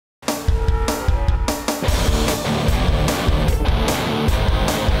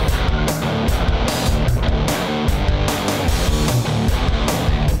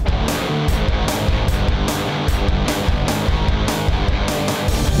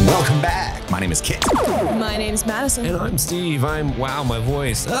Welcome back. My name is Kit. My name's Madison. And I'm Steve. Wow, my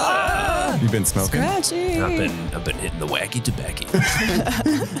voice. You've been smoking? Scratchy. I've been hitting the wacky tobacco.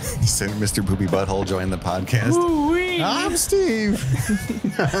 Mr. Poopy Butthole joined the podcast. Ooh-wee. I'm Steve.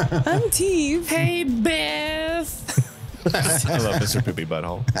 I'm Teve. Hey, Beth. I love Mr. Poopy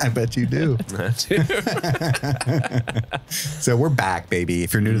Butthole. I bet you do. So we're back, baby.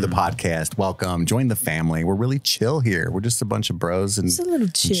 If you're new to the podcast, welcome. Join the family. We're really chill here. We're just a bunch of bros and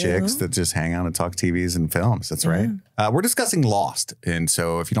chicks that just hang out and talk TVs and films. That's right. We're discussing Lost. And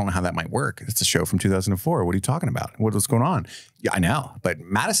so if you don't know how that might work, it's a show from 2004. What are you talking about? What's going on? Yeah, I know. But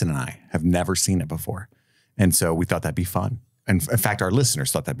Madison and I have never seen it before. And so we thought that'd be fun. And in fact, our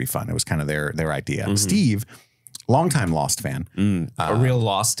listeners thought that'd be fun. It was kind of their idea. Steve, longtime Lost fan. A real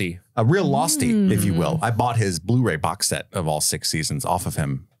Losty. A real Losty, if you will. I bought his Blu-ray box set of all 6 seasons off of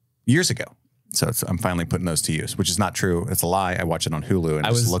him years ago. So I'm finally putting those to use, which is not true. It's a lie. I watch it on Hulu and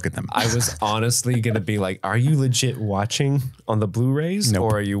just look at them. I was honestly going to be like, are you legit watching on the Blu-rays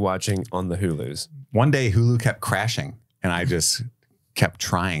or are you watching on the Hulus? One day Hulu kept crashing and I just kept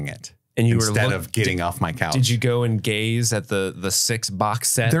trying it. And you instead of getting off my couch. Did you go and gaze at the 6 box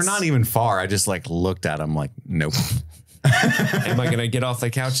sets? They're not even far. I just like looked at them like, nope. Am I going to get off the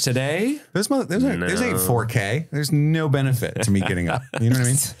couch today? There's ain't 4K. There's no benefit to me getting up. You know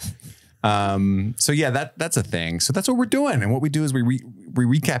what I mean? So yeah, that's a thing. So that's what we're doing. And what we do is we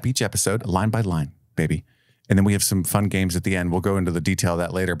recap each episode line by line, baby. And then we have some fun games at the end. We'll go into the detail of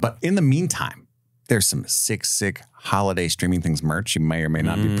that later. But in the meantime, there's some sick holiday Streaming Things merch you may or may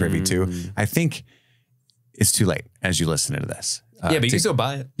not be privy to. I think it's too late as you listen to this. Yeah, but you can still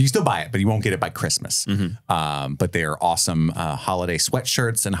buy it. You can still buy it, but you won't get it by Christmas. But they are awesome holiday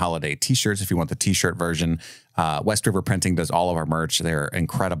sweatshirts and holiday T-shirts if you want the T-shirt version. West River Printing does all of our merch. They're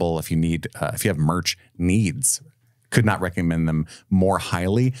incredible. If you have merch needs, could not recommend them more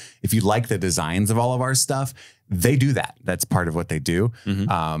highly. If you like the designs of all of our stuff, they do that. That's part of what they do.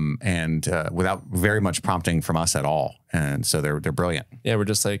 And without very much prompting from us at all. And so they're brilliant. Yeah, we're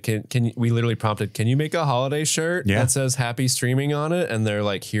just like, we literally prompted, can you make a holiday shirt that says happy streaming on it? And they're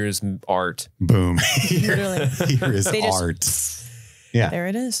like, here's art. Boom. Here is art. Yeah. There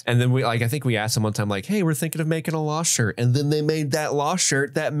it is. And then I think we asked them one time, like, hey, we're thinking of making a Lost shirt. And then they made that Lost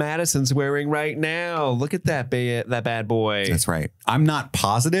shirt that Madison's wearing right now. Look at that bad boy. That's right. I'm not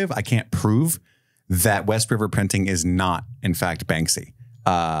positive. I can't prove that West River Printing is not, in fact, Banksy.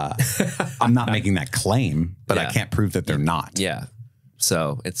 I'm not making that claim, but I can't prove that they're not. Yeah.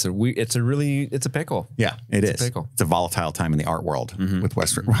 So it's a pickle. Yeah, it's a pickle. It's a volatile time in the art world with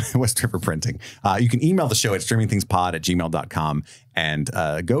West River Printing. You can email the show at streamingthingspod@gmail.com and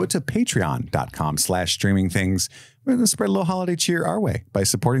go to patreon.com/streamingthings. We're going to spread a little holiday cheer our way by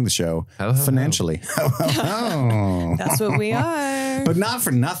supporting the show financially. That's what we are. But not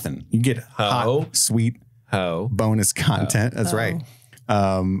for nothing. You get hot, sweet bonus content. That's right.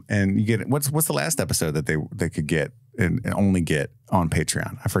 And you get what's the last episode that they could get and only get on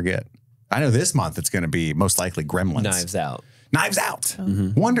Patreon? I forget. I know this month it's going to be most likely Gremlins. Knives Out.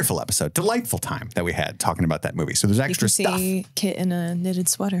 Wonderful episode. Delightful time that we had talking about that movie. So there's extra stuff. See Kit in a knitted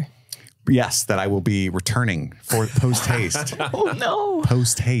sweater. Yes, that I will be returning for post-haste. Oh, no.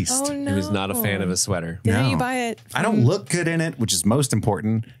 Post-haste. Oh, no. He was not a fan of a sweater. Didn't you buy it? I don't look good in it, which is most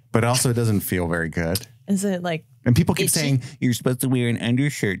important, but also it doesn't feel very good. Is it like And people keep saying, you're supposed to wear an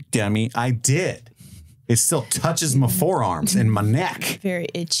undershirt, dummy. I did. It still touches my forearms and my neck. Very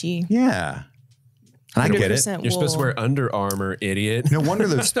itchy. Yeah. And I get it. You're supposed to wear Under Armour, idiot. No wonder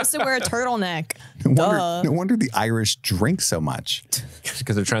they're supposed to wear a turtleneck. No wonder the Irish drink so much.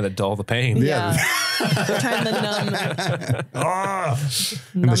 Because they're trying to dull the pain. Yeah. They're trying to numb.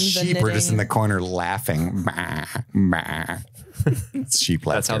 And the sheep are just in the corner laughing. Sheep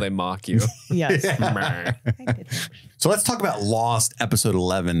laughter. That's how they mock you. Yes. So let's talk about Lost episode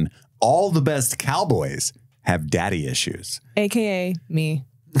 11. All the best cowboys have daddy issues. AKA me.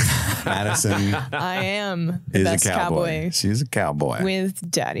 Madison I am the best cowboy. She's a cowboy.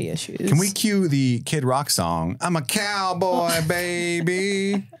 With daddy issues. Can we cue the Kid Rock song? I'm a cowboy,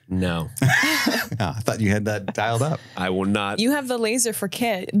 baby. No. I thought you had that dialed up. I will not. You have the laser for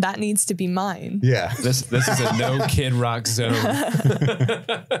Kit. That needs to be mine. Yeah. This is a no Kid Rock zone.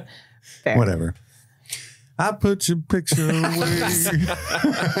 Fair. Whatever. I put your picture away.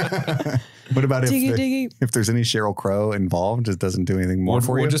 What about if there's any Sheryl Crow involved? It doesn't do anything more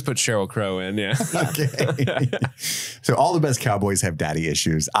for you? We'll just put Sheryl Crow in, yeah. Okay. So all the best cowboys have daddy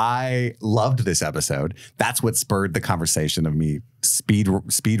issues. I loved this episode. That's what spurred the conversation of me speed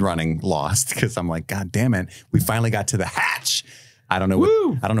running Lost, because I'm like, God damn it, we finally got to the hatch. I don't know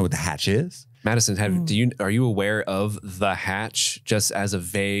what the hatch is. Madison, are you aware of the hatch just as a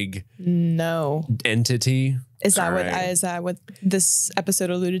vague entity? Is that what this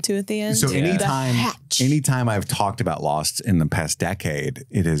episode alluded to at the end? So anytime I've talked about Lost in the past decade,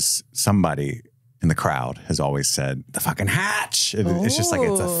 it is somebody in the crowd has always said the fucking hatch. It's just like,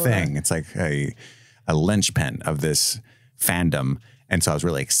 it's a thing. It's like a linchpin of this fandom. And so I was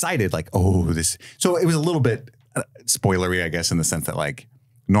really excited, like, so it was a little bit spoilery, I guess, in the sense that like,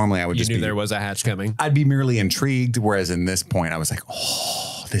 normally I would you knew there was a hatch coming. I'd be merely intrigued. Whereas in this point I was like,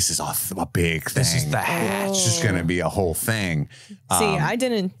 this is a big thing. This is the hatch. This is going to be a whole thing. See, I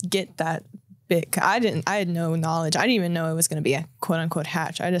didn't get that bit. I had no knowledge. I didn't even know it was going to be a quote unquote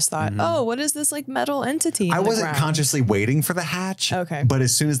hatch. I just thought, what is this like metal entity? I wasn't consciously waiting for the hatch. Okay. But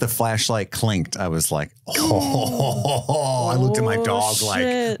as soon as the flashlight clinked, I was like, I looked at my dog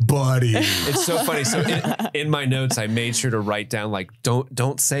like, buddy. It's so funny. So in my notes, I made sure to write down like,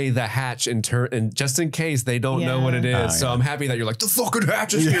 don't say the hatch and just in case they don't know what it is. So I'm happy that you're like, the fucking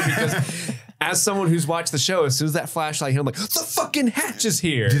hatch is here, because as someone who's watched the show, as soon as that flashlight hit, I'm like, the fucking hatch is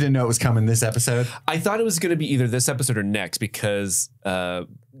here. You didn't know it was coming this episode? I thought it was going to be either this episode or next because, I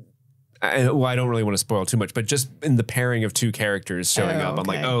don't really want to spoil too much, but just in the pairing of two characters showing up, I'm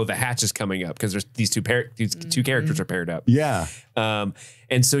like, the hatch is coming up because there's these two characters are paired up. Yeah.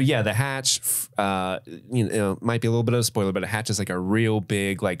 And so, the hatch, might be a little bit of a spoiler, but a hatch is like a real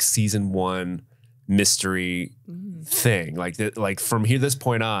big, like season 1 mystery thing. Like from this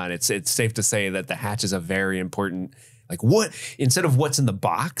point on, it's safe to say that the hatch is a very important, like what, instead of what's in the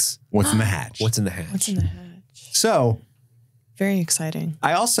box, what's in the hatch? What's in the hatch? So very exciting.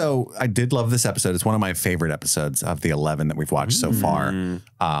 I did love this episode. It's one of my favorite episodes of the 11 that we've watched so far.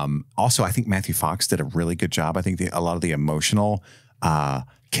 Also, I think Matthew Fox did a really good job. I think a lot of the emotional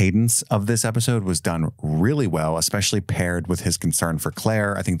cadence of this episode was done really well, especially paired with his concern for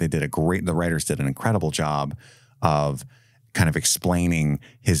Claire. I think the writers did an incredible job of kind of explaining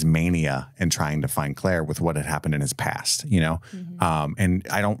his mania and trying to find Claire with what had happened in his past, you know? And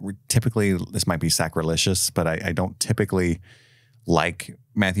I don't typically, this might be sacrilegious, but I don't typically like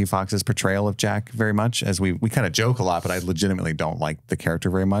Matthew Fox's portrayal of Jack very much, as we kind of joke a lot, but I legitimately don't like the character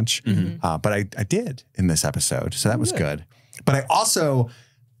very much. But I did in this episode. So that was good. But I also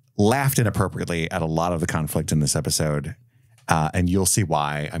laughed inappropriately at a lot of the conflict in this episode. And you'll see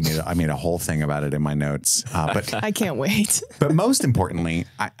why. I made a whole thing about it in my notes. But I can't wait. But most importantly,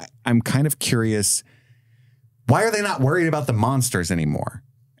 I'm kind of curious, why are they not worried about the monsters anymore?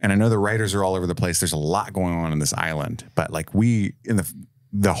 And I know the writers are all over the place. There's a lot going on in this island. But like in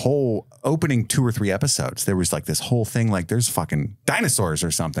the whole opening 2 or 3 episodes, there was like this whole thing like there's fucking dinosaurs or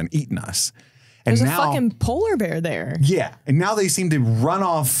something eating us. And there's a fucking polar bear there. Yeah. And now they seem to run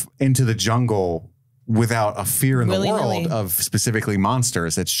off into the jungle without a fear in the world of specifically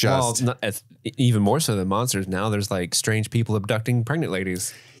monsters. It's just... Well, it's even more so than monsters. Now there's like strange people abducting pregnant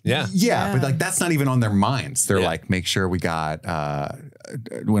ladies. Yeah. But like that's not even on their minds. They're like, make sure we got...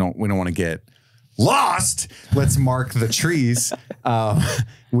 we don't want to get lost. Let's mark the trees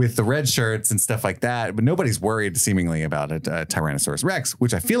with the red shirts and stuff like that. But nobody's worried seemingly about a Tyrannosaurus Rex,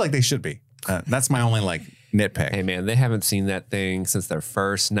 which I feel like they should be. That's my only like nitpick. Hey man, they haven't seen that thing since their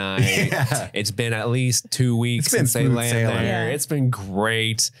first night. It's been at least 2 weeks since they landed there. It's been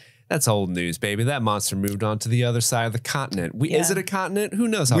great. That's old news, baby. That monster moved on to the other side of the continent. Is it a continent? Who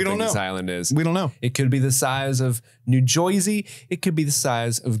knows how big this island is? We don't know. It could be the size of New Jersey. It could be the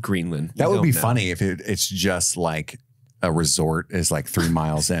size of Greenland. That would be funny if it's just like a resort is like 3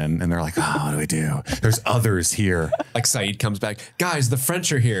 miles in and they're like, oh, what do we do? There's others here. Like Saeed comes back. Guys, the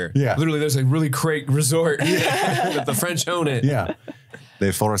French are here. Yeah. Literally, there's a really great resort. The French own it. Yeah.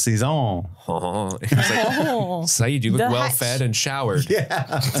 Les Four Seasons. Like, Saeed, you look well fed and showered.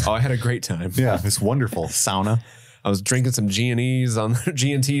 Yeah. Oh, I had a great time. Yeah. It's wonderful. Sauna. I was drinking some G&Ts on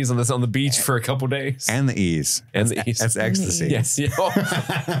the beach for a couple days. And the E's. That's ecstasy. Yes.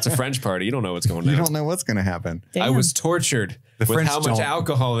 It's a French party. You don't know what's going on. You don't know what's going to happen. Damn. I was tortured with how much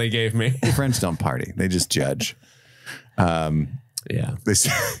alcohol they gave me. The French don't party. They just judge. Yeah.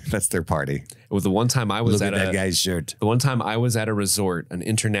 That's their party. It was the one time I was at that guy's shirt. The one time I was at a resort, an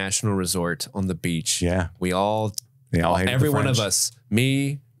international resort on the beach. Yeah. They all hated every the one French. of us,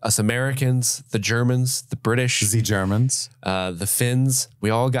 me, us Americans, the Germans, the British, the Germans, the Finns, we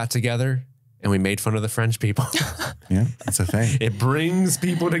all got together and we made fun of the French people. Yeah, that's a thing. It brings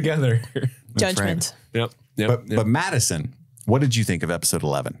people together. Judgment. Right. Yep. But Madison, what did you think of episode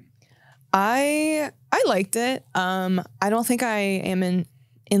 11? I liked it. I don't think I am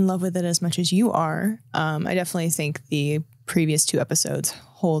in love with it as much as you are. I definitely think the previous 2 episodes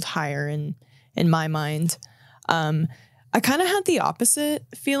hold higher in my mind. I kind of had the opposite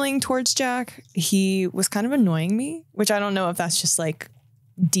feeling towards Jack. He was kind of annoying me, which I don't know if that's just like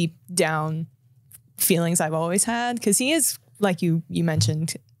deep down feelings I've always had. Because he is, like you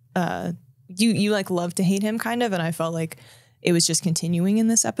mentioned, you like love to hate him kind of. And I felt like it was just continuing in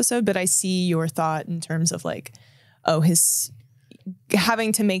this episode. But I see your thought in terms of like, his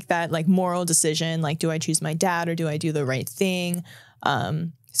having to make that like moral decision. Like, do I choose my dad or do I do the right thing?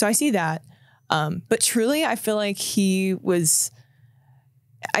 So I see that. But truly, I feel like I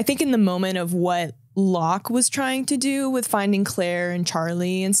think in the moment of what Locke was trying to do with finding Claire and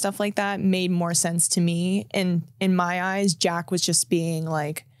Charlie and stuff like that made more sense to me. And in my eyes, Jack was just being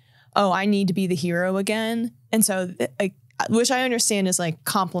like, oh, I need to be the hero again. And so, which I understand is like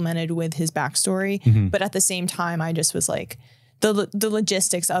complemented with his backstory. Mm-hmm. But at the same time, I just was like, the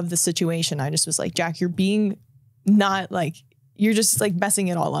logistics of the situation, I just was like, Jack, you're being not like, you're just like messing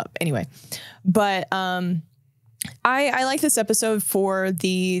it all up anyway. But I like this episode for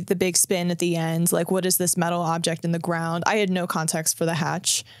the big spin at the end. Like, what is this metal object in the ground? I had no context for the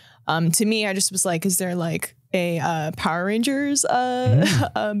hatch. To me, I just was like, is there like a Power Rangers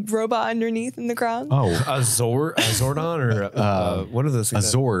robot underneath in the ground? Oh, a Zordon or what are those? A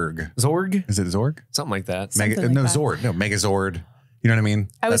Zorg. Zorg? Is it Zorg? Something like that. Zord. No, Megazord. You know what I mean?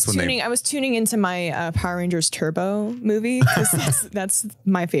 I was tuning into my Power Rangers Turbo movie because that's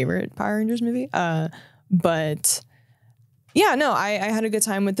my favorite Power Rangers movie. But yeah, no, I had a good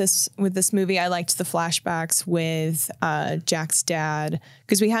time with this movie. I liked the flashbacks with Jack's dad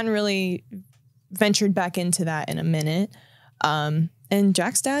because we hadn't really ventured back into that in a minute. And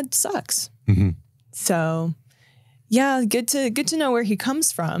Jack's dad sucks. Mm-hmm. So yeah, good to know where he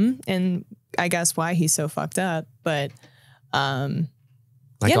comes from and I guess why he's so fucked up. But all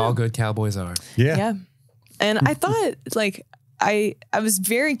good cowboys are. Yeah. And I thought like I was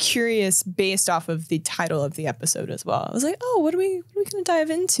very curious based off of the title of the episode as well. I was like, oh, what are we gonna dive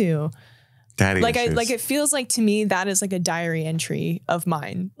into? Daddy like issues. It feels like to me that is like a diary entry of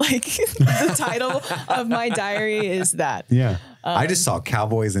mine. Like the title of my diary is that. Yeah. I just saw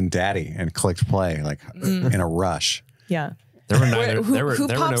Cowboys and Daddy and clicked play like in a rush. Yeah. There were no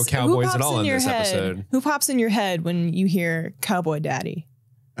cowboys at all in this episode. Who pops in your head when you hear Cowboy Daddy?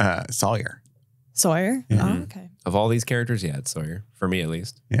 Sawyer. Sawyer? Yeah. Oh, okay. Of all these characters, yeah, it's Sawyer. For me, at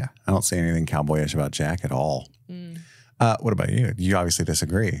least. Yeah. I don't say anything cowboyish about Jack at all. Mm. What about you? You obviously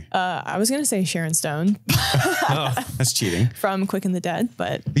disagree. I was going to say Sharon Stone. That's cheating. From Quick and the Dead,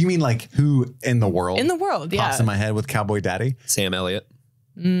 but... You mean like who in the world? In the world, yeah. Pops in my head with Cowboy Daddy? Sam Elliott.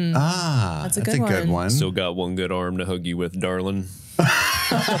 Mm. That's a good one. Still got one good arm to hug you with, darling.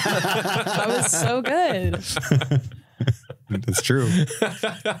 That was so good. That's true.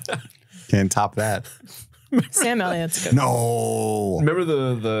 Can't top that. Sam Elliott's good. No. Remember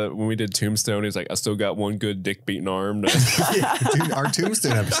the when we did Tombstone, he's like, I still got one good dick beating arm. Yeah, dude, our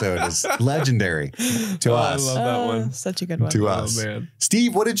Tombstone episode is legendary to us. I love that one. Such a good one. To us. Man.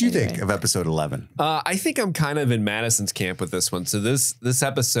 Steve, what did you think of episode 11? I think I'm kind of in Madison's camp with this one. So this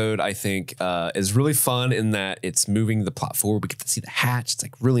episode, I think, is really fun in that it's moving the plot forward. We get to see the hatch. It's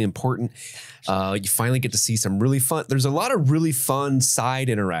like really important. You finally get to see some really fun. There's a lot of really fun side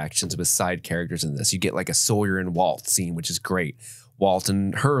interactions with side characters in this. You get like a Sawyer and Walt scene, which is great. Walt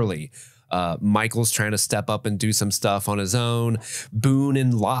and Hurley. Michael's trying to step up and do some stuff on his own. Boone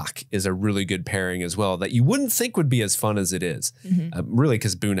and Locke is a really good pairing as well that you wouldn't think would be as fun as it is. Mm-hmm. Really,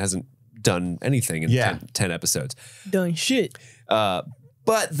 because Boone hasn't done anything in 10 episodes. Done shit. But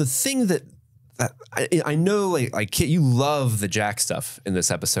the thing that I know, like you love the Jack stuff in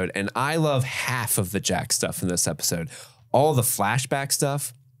this episode, and I love half of the Jack stuff in this episode. All the flashback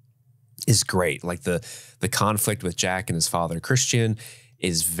stuff is great. Like the conflict with Jack and his father, Christian,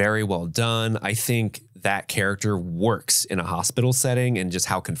 is very well done. I think that character works in a hospital setting and just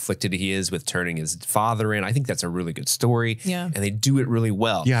how conflicted he is with turning his father in. I think that's a really good story. Yeah. And they do it really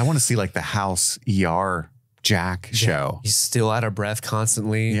well. Yeah, I want to see like the House ER Jack show. He's still out of breath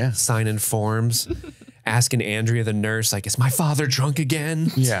constantly, signing forms, asking Andrea, the nurse, like, is my father drunk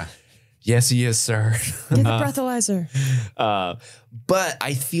again? Yeah. Yes, he is, sir. Get the breathalyzer. But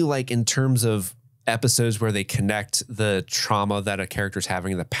I feel like in terms of episodes where they connect the trauma that a character's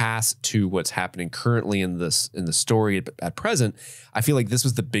having in the past to what's happening currently in the story at present, I feel like this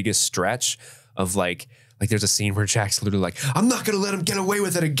was the biggest stretch of like there's a scene where Jack's literally like, I'm not going to let him get away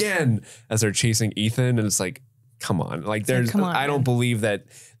with it again as they're chasing Ethan. And it's like, come on. Like I don't believe that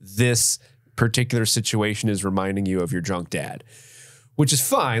this particular situation is reminding you of your drunk dad, which is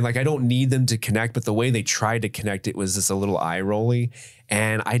fine. Like I don't need them to connect, but the way they tried to connect it was just a little eye-rolly.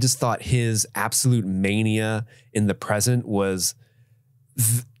 And I just thought his absolute mania in the present was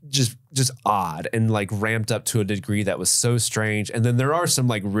just odd and like ramped up to a degree that was so strange. And then there are some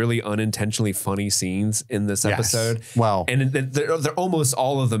like really unintentionally funny scenes in this episode. Well, and they're almost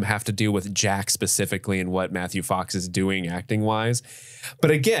all of them have to deal with Jack specifically and what Matthew Fox is doing acting wise.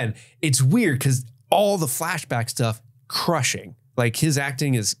 But again, it's weird because all the flashback stuff crushing. Like his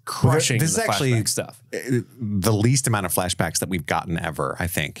acting is crushing. This is actually stuff. The least amount of flashbacks that we've gotten ever, I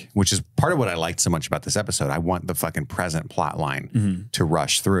think, which is part of what I liked so much about this episode. I want the fucking present plot line to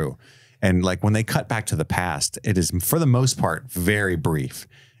rush through. And like when they cut back to the past, it is for the most part very brief,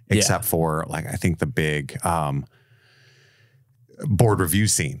 except for like I think the big board review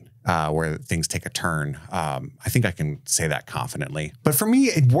scene where things take a turn. I think I can say that confidently. But for me,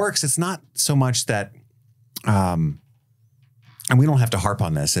 it works. It's not so much that. And we don't have to harp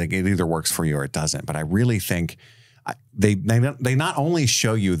on this. It either works for you or it doesn't. But I really think they not only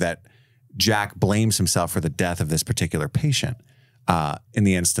show you that Jack blames himself for the death of this particular patient in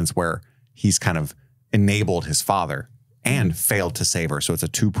the instance where he's kind of enabled his father and failed to save her. So it's a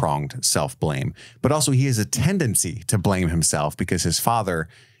two-pronged self-blame. But also he has a tendency to blame himself because his father,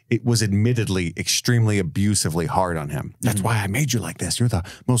 it was admittedly extremely abusively hard on him. That's why I made you like this. You're the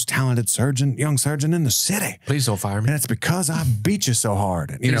most talented young surgeon in the city. Please don't fire me. And it's because I beat you so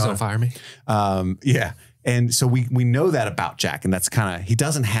hard. Please don't fire me. Yeah. And so we know that about Jack. And that's kind of, he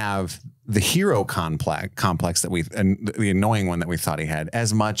doesn't have the hero complex that and the annoying one that we thought he had,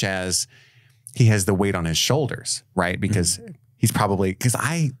 as much as he has the weight on his shoulders, right? Because he's probably, because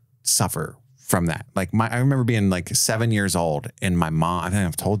I suffer from that. Like I remember being like 7 years old and my mom, I think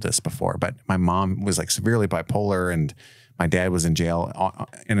I've told this before, but my mom was like severely bipolar and my dad was in jail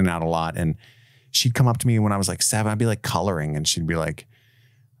in and out a lot. And she'd come up to me when I was like 7, I'd be like coloring and she'd be like,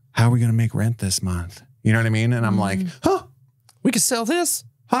 how are we going to make rent this month? You know what I mean? And I'm like, huh, we could sell this.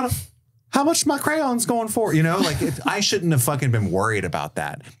 How much my crayons going for? You know, like I shouldn't have fucking been worried about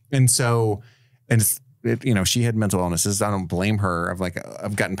that. And so, you know, she had mental illnesses. I don't blame her.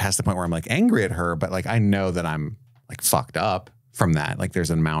 I've gotten past the point where I'm like angry at her, but like I know that I'm like fucked up from that. Like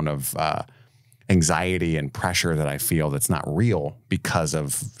there's an amount of anxiety and pressure that I feel that's not real because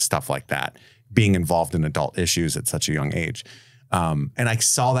of stuff like that, being involved in adult issues at such a young age. And I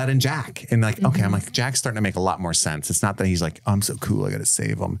saw that in Jack and like, okay, I'm like, Jack's starting to make a lot more sense. It's not that he's like, oh, I'm so cool, I got to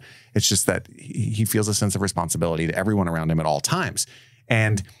save him. It's just that he feels a sense of responsibility to everyone around him at all times.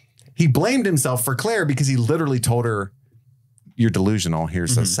 And he blamed himself for Claire because he literally told her, you're delusional,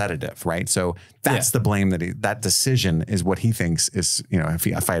 here's a sedative, right? So that's the blame that decision is what he thinks is, you know,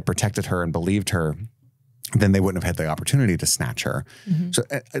 if I had protected her and believed her, then they wouldn't have had the opportunity to snatch her. So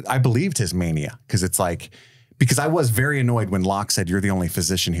I believed his mania because it's like, because I was very annoyed when Locke said, you're the only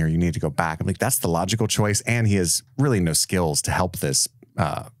physician here, you need to go back. I'm like, that's the logical choice. And he has really no skills to help this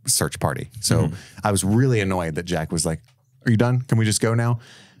search party. So I was really annoyed that Jack was like, are you done? Can we just go now?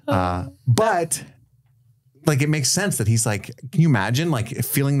 But like, it makes sense that he's like, can you imagine like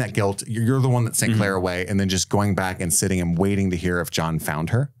feeling that guilt? You're the one that sent Claire away and then just going back and sitting and waiting to hear if John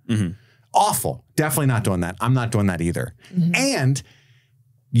found her. Awful. Definitely not doing that. I'm not doing that either. And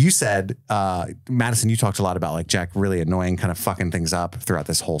you said, Madison, you talked a lot about like Jack really annoying, kind of fucking things up throughout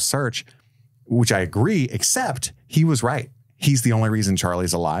this whole search, which I agree, except he was right. He's the only reason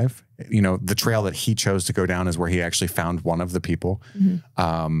Charlie's alive. You know, the trail that he chose to go down is where he actually found one of the people.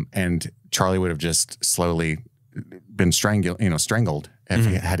 And Charlie would have just slowly been strangled if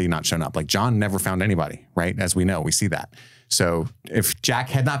had he not shown up. Like John never found anybody, right? As we know, we see that. So if Jack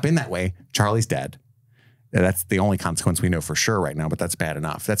had not been that way, Charlie's dead. That's the only consequence we know for sure right now, but that's bad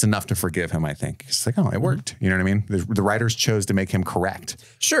enough. That's enough to forgive him, I think. It's like, oh, it worked. You know what I mean? The writers chose to make him correct.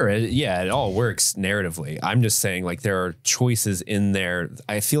 Sure. It all works narratively. I'm just saying like there are choices in there.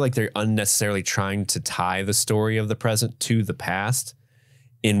 I feel like they're unnecessarily trying to tie the story of the present to the past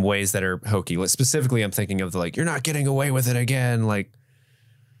in ways that are hokey. Like, specifically, I'm thinking of the like, you're not getting away with it again. Like,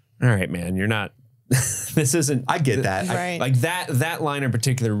 all right, man, you're not. This isn't. I get that. Right. Like that line in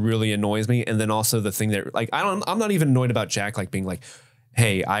particular really annoys me. And then also the thing that like I'm not even annoyed about Jack like being like,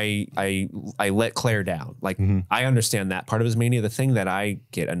 hey, I let Claire down. Like I understand that part of his mania. The thing that I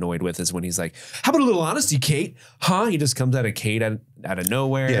get annoyed with is when he's like, how about a little honesty, Kate? Huh? He just comes out of Kate out of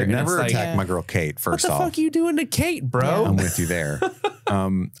nowhere. Yeah, never attack my girl Kate. First off, what the fuck are you doing to Kate, bro? Yeah. I'm with you there.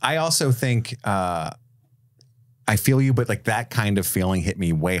 I also think. I feel you, but like that kind of feeling hit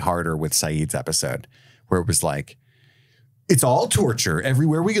me way harder with Saeed's episode where it was like, it's all torture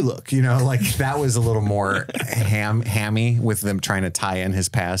everywhere we look, you know, like that was a little more hammy with them trying to tie in his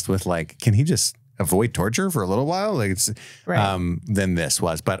past with like, can he just avoid torture for a little while? Like it's, than this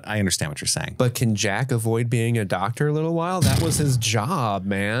was, but I understand what you're saying. But can Jack avoid being a doctor a little while? That was his job,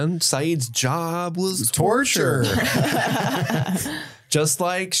 man. Saeed's job was torture. Just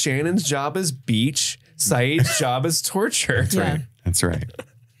like Shannon's job is beach, Saeed's job is torture. That's right. That's right.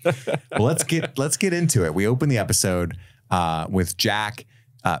 Well, let's get into it. We open the episode with Jack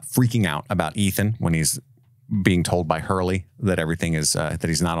freaking out about Ethan when he's being told by Hurley that everything is that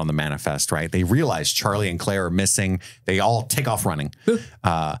he's not on the manifest. Right? They realize Charlie and Claire are missing. They all take off running.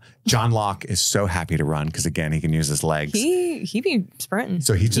 John Locke is so happy to run because again he can use his legs. He be sprinting.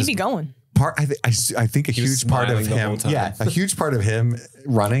 So he be going. I think a huge part of him, a huge part of him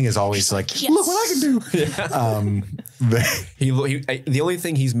running is always like, yes. Look what I can do. Yeah. The only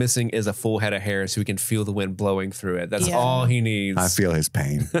thing he's missing is a full head of hair so he can feel the wind blowing through it. That's all he needs. I feel his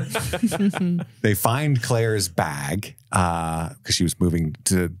pain. They find Claire's bag because she was moving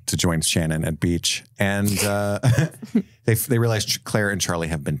to join Shannon at beach. And they realize Claire and Charlie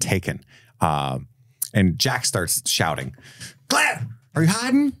have been taken. And Jack starts shouting, Claire, are you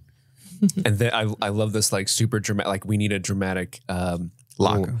hiding? And then I love this like super dramatic, like we need a dramatic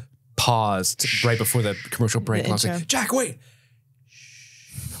pause right before the commercial break. And I was like, Jack, wait.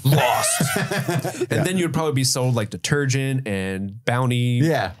 Lost. And then you would probably be sold like detergent and Bounty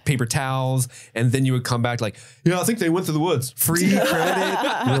paper towels. And then you would come back like, I think they went to the woods.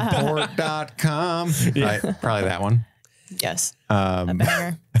 Freecreditreport.com. Right, probably that one. Yes. A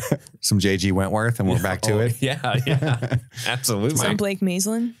banger. Some JG Wentworth, and we're back to it. Yeah. Absolutely. Some Blake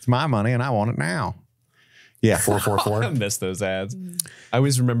Maislin. It's my money, and I want it now. Yeah, 444. I miss those ads. I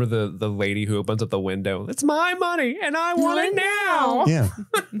always remember the lady who opens up the window. It's my money, and I want it now. Yeah.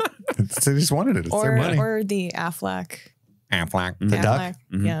 They just wanted it. It's their money. Or the Affleck. The duck.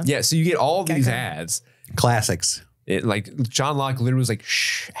 Mm-hmm. Yeah. Yeah, so you get all these ads. Classics. It, like John Locke literally was like,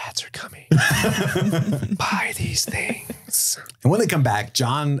 shh, ads are coming. Buy these things. And when they come back,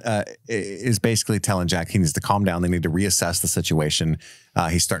 John is basically telling Jack he needs to calm down. They need to reassess the situation.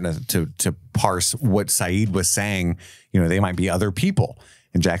 He's starting to parse what Saeed was saying. They might be other people.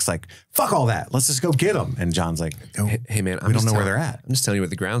 And Jack's like, fuck all that. Let's just go get them. And John's like, hey man, we don't know where they're at. I'm just telling you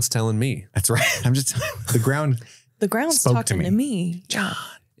what the ground's telling me. That's right. I'm just the ground. The ground's talking to me. John.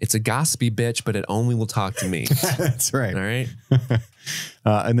 It's a gossipy bitch, but it only will talk to me. That's right. All right.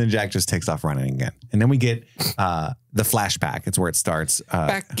 And then Jack just takes off running again. And then we get the flashback. It's where it starts.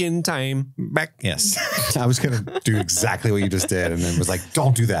 Back in time. Yes. I was going to do exactly what you just did. And then was like,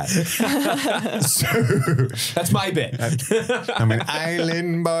 don't do that. That's my bit. I'm an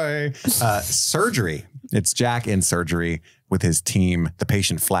island boy. Surgery. It's Jack in surgery with his team. The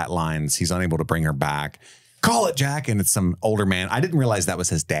patient flatlines. He's unable to bring her back. Call it, Jack. And it's some older man. I didn't realize that was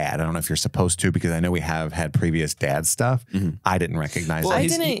his dad. I don't know if you're supposed to, because I know we have had previous dad stuff. Mm-hmm. I didn't recognize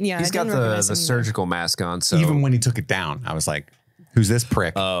it. He's got the surgical mask on. So even when he took it down, I was like, who's this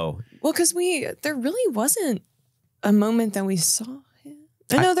prick? Oh. Well, because there really wasn't a moment that we saw him.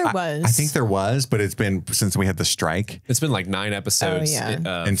 I know there was. I think there was, but it's been since we had the strike. It's been like 9 episodes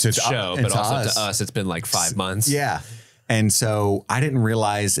and to show, but also to us, it's been like 5 months. Yeah. And so I didn't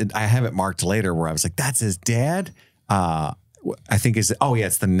realize it. I have it marked later where I was like, that's his dad. I think it's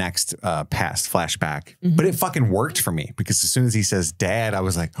the next past flashback. Mm-hmm. But it fucking worked for me because as soon as he says dad, I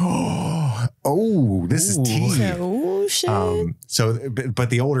was like, oh, this is tea. Oh, shit. But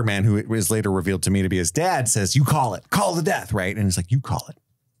the older man who was later revealed to me to be his dad says, you call it, call the death, right? And he's like, you call it,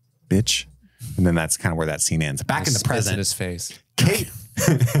 bitch. And then that's kind of where that scene ends. Back in the present, in his face. Kate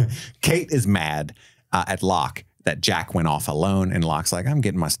is mad at Locke that Jack went off alone, and Locke's like, I'm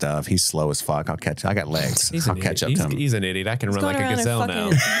getting my stuff. He's slow as fuck. I got legs. I'll catch up to him. He's an idiot. I can run like a gazelle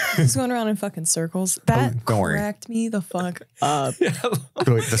now. He's going around in fucking circles. That cracked me the fuck up.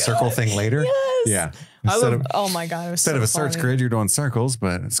 The circle thing later? Yes. Yeah. Oh my God. It was instead of a search grid, you're doing circles,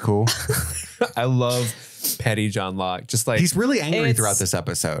 but it's cool. I love petty John Locke. Just like he's really angry throughout this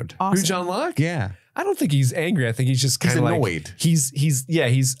episode. Awesome. Who's John Locke? Yeah. I don't think he's angry. I think he's just kind of annoyed. Like,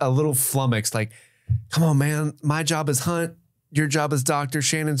 he's a little flummoxed. Like, come on, man. My job is hunt. Your job is doctor.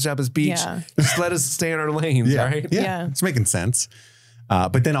 Shannon's job is beach. Yeah. Just let us stay in our lanes, right? Yeah. It's making sense.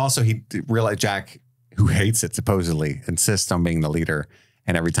 But then also he realized Jack, who hates it supposedly, insists on being the leader.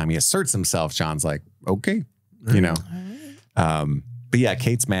 And every time he asserts himself, John's like, okay, But yeah,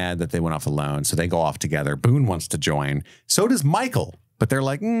 Kate's mad that they went off alone. So they go off together. Boone wants to join. So does Michael. But they're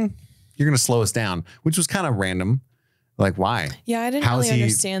like, you're going to slow us down, which was kind of random. Like, why? Yeah, I didn't really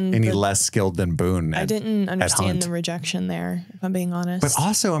understand. Any less skilled than Boone? I didn't understand the rejection there, if I'm being honest. But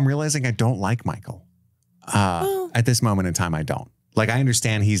also, I'm realizing I don't like Michael. At this moment in time, I don't. Like, I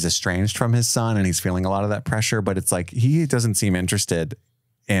understand he's estranged from his son and he's feeling a lot of that pressure, but it's like he doesn't seem interested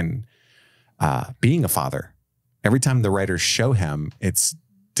in being a father. Every time the writers show him, it's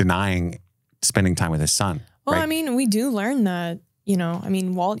denying spending time with his son. Well, right? I mean, we do learn that,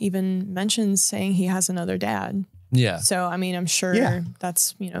 Walt even mentions saying he has another dad. Yeah. So, I mean, I'm sure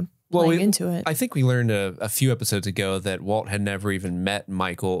that's, Well, playing into it. I think we learned a few episodes ago that Walt had never even met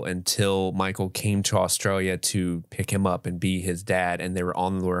Michael until Michael came to Australia to pick him up and be his dad, and they were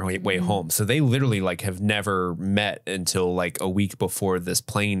on their way home. So they literally like have never met until like a week before this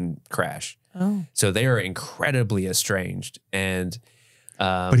plane crash. Oh. So they are incredibly estranged. And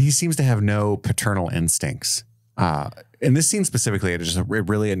but he seems to have no paternal instincts. In this scene specifically, it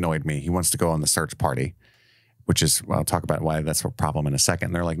really annoyed me. He wants to go on the search party, which is, well, I'll talk about why that's a problem in a second.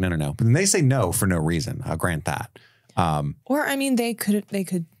 And they're like, no. But then they say no for no reason. I'll grant that. Or, I mean, they could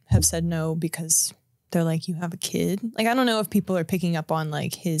have said no because they're like, you have a kid. Like, I don't know if people are picking up on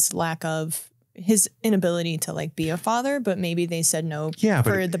like his inability to like be a father, but maybe they said no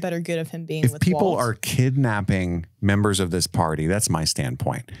for the better good of him being with Walt. If people are kidnapping members of this party, that's my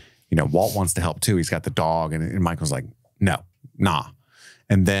standpoint. Walt wants to help too. He's got the dog, and Michael's like, no, nah.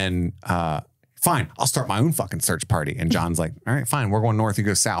 And then, fine, I'll start my own fucking search party. And John's like, all right, fine, we're going north, you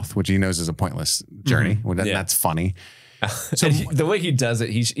go south, which he knows is a pointless journey. Well, that's funny. So the way he does it,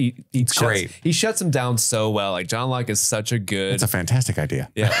 he shuts him down so well. Like John Locke is such a good. It's a fantastic idea.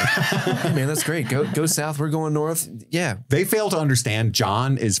 Yeah, hey, man, that's great. Go south. We're going north. Yeah, they fail to understand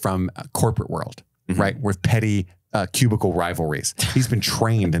John is from a corporate world, right? With petty cubicle rivalries. He's been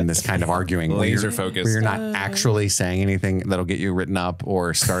trained in this kind of arguing, laser focused, where you're not actually saying anything that'll get you written up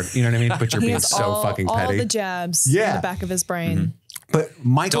or start. You know what I mean? But you're being so fucking petty. All the jabs in the back of his brain. But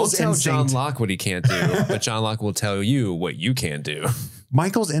Michael's don't tell John Locke what he can't do, but John Locke will tell you what you can do.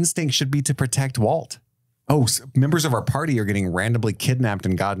 Michael's instinct should be to protect Walt. Oh, members of our party are getting randomly kidnapped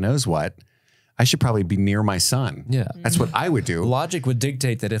and God knows what. I should probably be near my son. Yeah. That's what I would do. Logic would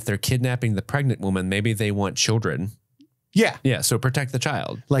dictate that if they're kidnapping the pregnant woman, maybe they want children. Yeah. Yeah. So protect the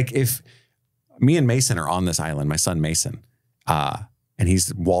child. Like if me and Mason are on this island, my son Mason, and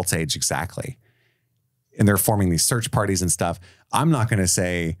he's Walt's age exactly, and they're forming these search parties and stuff, I'm not going to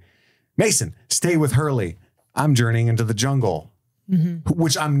say, Mason, stay with Hurley. I'm journeying into the jungle,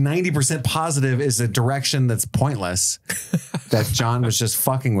 which I'm 90% positive is a direction that's pointless, that John was just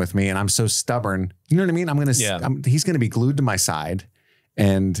fucking with me and I'm so stubborn. You know what I mean? He's going to be glued to my side.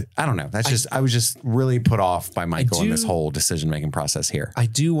 And I don't know. I was just really put off by Michael in this whole decision-making process here. I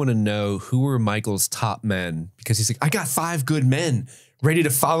do want to know who were Michael's top men, because he's like, I got 5 good men ready to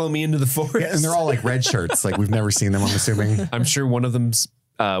follow me into the forest. Yeah, and they're all like red shirts. Like we've never seen them, I'm assuming. I'm sure one of them's,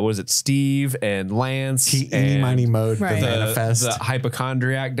 was it Steve and Lance? Eeny mode, the manifest. The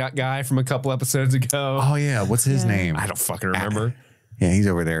hypochondriac guy from a couple episodes ago. Oh yeah. What's his name? I don't fucking remember. Yeah, he's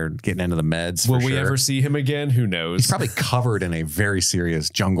over there getting into the meds. Will we ever see him again? Who knows? He's probably covered in a very serious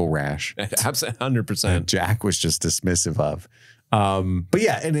jungle rash. Absolutely, 100%. Jack was just dismissive of. But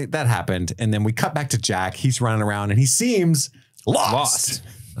yeah, and that happened. And then we cut back to Jack. He's running around and he seems lost.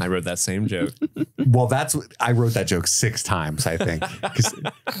 I wrote that same joke. Well, I wrote that joke 6 times, I think.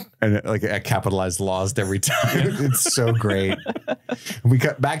 And like I capitalized lost every time. It's so great. We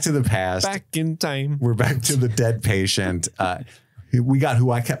cut back to the past. Back in time. We're back to the dead patient. We got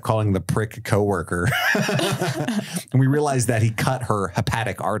who I kept calling the prick coworker. And we realized that he cut her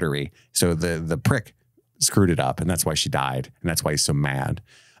hepatic artery. So the prick screwed it up, and that's why she died. And that's why he's so mad.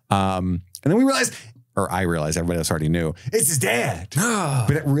 And then we realized, or I realized, everybody else already knew, it's his dad.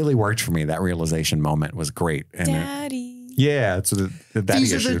 But it really worked for me. That realization moment was great. And Daddy. So the daddy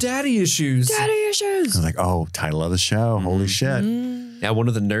issues. These are the daddy issues. Daddy issues. I was like, oh, title of the show. Holy shit. Yeah, one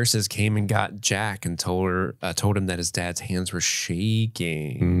of the nurses came and got Jack and told him that his dad's hands were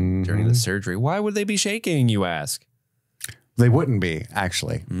shaking during the surgery. Why would they be shaking, you ask? They wouldn't be,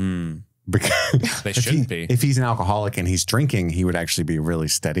 actually. Because they shouldn't be. If he's an alcoholic and he's drinking, he would actually be really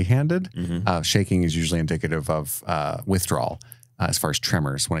steady-handed. Shaking is usually indicative of withdrawal as far as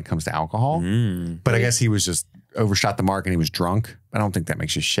tremors when it comes to alcohol. But I guess he was just overshot the mark and he was drunk. I don't think that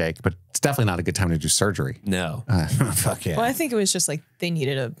makes you shake, but it's definitely not a good time to do surgery. No. Fuck yeah. Well, I think it was just like they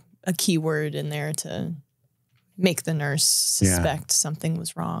needed a keyword in there to make the nurse suspect something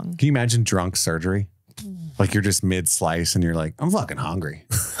was wrong. Can you imagine drunk surgery? Like you're just mid-slice and you're like, I'm fucking hungry.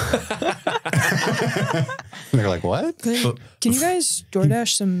 And they're like, what? Can you guys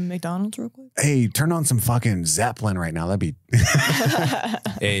DoorDash some McDonald's real quick? Hey, turn on some fucking Zeppelin right now. That'd be...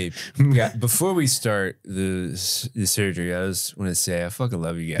 Hey, before we start the surgery, I just want to say I fucking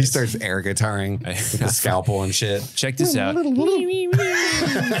love you guys. He starts air guitaring with a scalpel and shit. Check this out.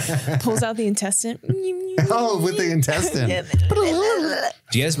 Pulls out the intestine. Oh, with the intestine.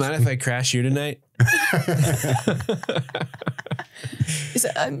 Do you guys mind if I crash you tonight?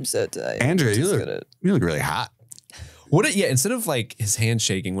 I'm so tired. Andrea, you look really hot. Instead of like his hand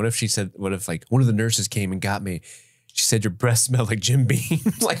shaking, what if like one of the nurses came and got me? She said your breath smelled like Jim Beam.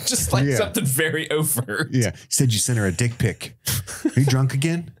 Like just like something very overt. Yeah. She said you sent her a dick pic. Are you drunk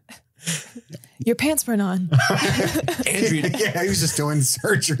again? Your pants weren't on. Andrew, he was just doing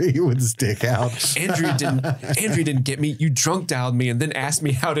surgery with his dick out. Andrew didn't get me. You drunk dialed me and then asked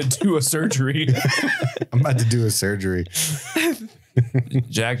me how to do a surgery. I'm about to do a surgery.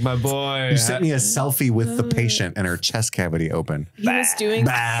 Jack, my boy. You sent me a selfie with the patient and her chest cavity open. He was doing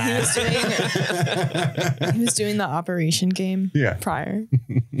the operation game prior.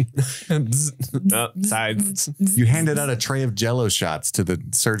 Sides. You handed out a tray of Jello shots to the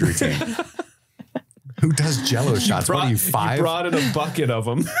surgery team. Who does Jello shots? What are you, 5? You brought in a bucket of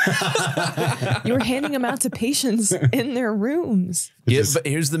them. You were handing them out to patients in their rooms. But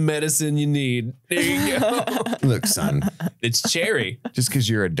here's the medicine you need. There you go. Look, son. It's cherry. Just because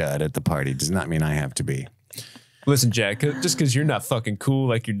you're a dud at the party does not mean I have to be. Listen, Jack, just because you're not fucking cool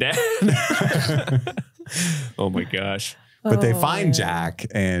like your dad. Oh, my gosh. But they find Jack,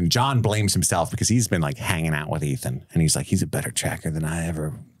 and John blames himself because he's been like hanging out with Ethan. And he's like, he's a better tracker than I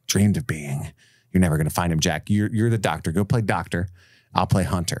ever dreamed of being. You're never going to find him, Jack. You're the doctor. Go play doctor. I'll play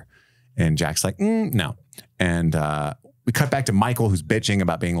hunter. And Jack's like, no. And we cut back to Michael, who's bitching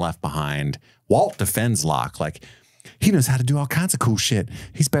about being left behind. Walt defends Locke. Like, he knows how to do all kinds of cool shit.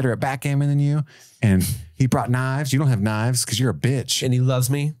 He's better at backgammon than you. And he brought knives. You don't have knives because you're a bitch. And he loves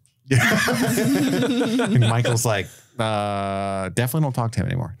me. And Michael's like, definitely don't talk to him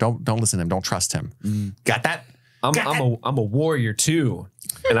anymore. Don't listen to him. Don't trust him. Got that? I'm a warrior too.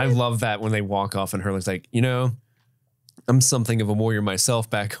 And I love that when they walk off and Hurley's like, I'm something of a warrior myself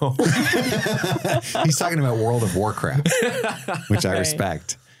back home. He's talking about World of Warcraft, which I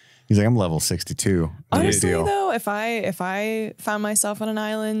respect. He's like, I'm level 62. Honestly, though, if I found myself on an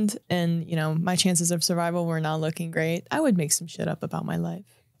island and, my chances of survival were not looking great, I would make some shit up about my life.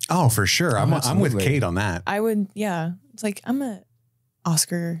 Oh, for sure. I'm with Kate on that. I would, yeah. It's like, I'm a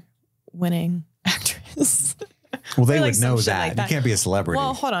Oscar-winning actress. Well, they would know that. You can't be a celebrity.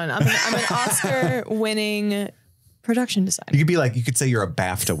 Well, hold on. I'm an Oscar-winning production designer. You could say you're a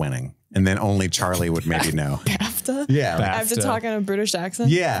BAFTA winning, and then only Charlie would maybe know. BAFTA? Yeah. BAFTA. I have to talk in a British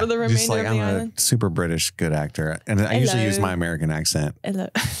accent for the remainder of the island? I'm a super British good actor, and I usually use my American accent. Hello.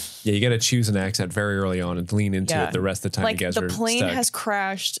 Yeah, you got to choose an accent very early on and lean into it the rest of the time. Like, the plane has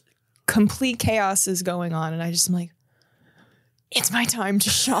crashed, complete chaos is going on, and I just am like, it's my time to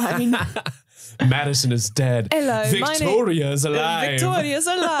shine. Madison is dead. Hello. Victoria is alive. Victoria's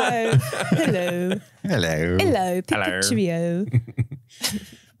alive. Hello. Hello. Hello. Cheerio.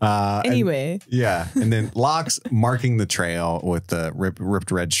 Anyway. And then Locke's marking the trail with the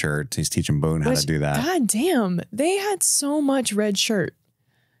ripped red shirt. He's teaching Boone how to do that. God damn. They had so much red shirt.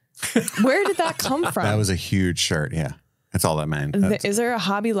 Where did that come from? That was a huge shirt. Yeah. That's all that meant. Is there a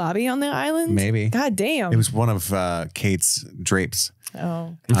Hobby Lobby on the island? Maybe. God damn. It was one of Kate's drapes.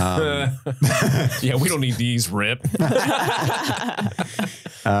 Oh. Yeah, we don't need these, Rip.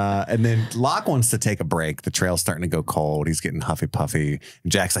 And then Locke wants to take a break. The trail's starting to go cold. He's getting huffy puffy.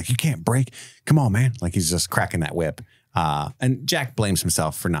 And Jack's like, you can't break. Come on, man. Like, he's just cracking that whip. And Jack blames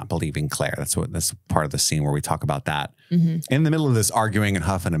himself for not believing Claire. That's part of the scene where we talk about that. Mm-hmm. In the middle of this arguing and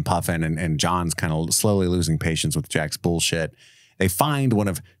huffing and puffing, and John's kind of slowly losing patience with Jack's bullshit, they find one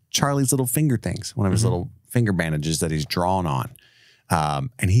of Charlie's little finger things, one of his little finger bandages that he's drawn on.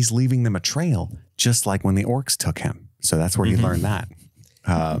 And he's leaving them a trail, just like when the orcs took him. So that's where he learned that.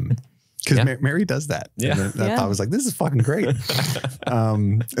 Because Mary does that. Yeah. And I thought I was like, this is fucking great.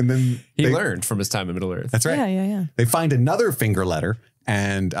 And then he learned from his time in Middle Earth. That's right. Yeah. They find another finger letter,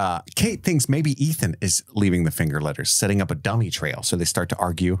 and Kate thinks maybe Ethan is leaving the finger letters, setting up a dummy trail. So they start to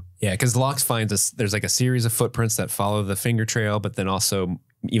argue. Yeah, because Locke finds there's like a series of footprints that follow the finger trail, but then also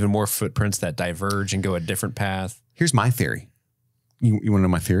even more footprints that diverge and go a different path. Here's my theory. You want to know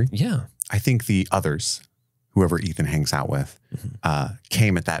my theory? Yeah. I think the others, whoever Ethan hangs out with,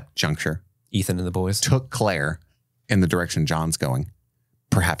 came at that juncture. Ethan and the boys. Took Claire in the direction John's going,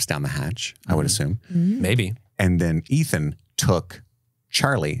 perhaps down the hatch, I would assume. Mm-hmm. Maybe. And then Ethan took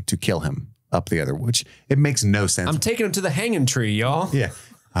Charlie to kill him up the other, which it makes no sense. I'm taking him to the hanging tree, y'all. Yeah.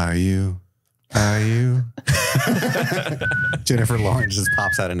 Are you? Jennifer Lawrence just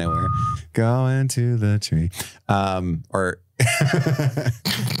pops out of nowhere. Going to the tree. Or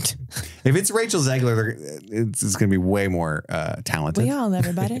if it's Rachel Zegler, it's going to be way more talented. We all,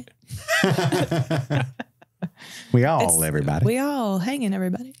 everybody. We all, everybody. We all hanging,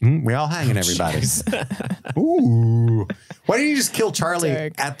 everybody. We all hanging, everybody. Ooh. Why didn't you just kill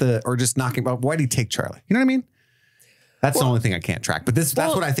Charlie or just knock him up? Why did he take Charlie? You know what I mean? That's the only thing I can't track. But that's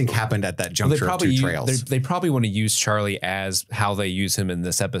what I think happened at that juncture of two trails. They probably want to use Charlie as how they use him in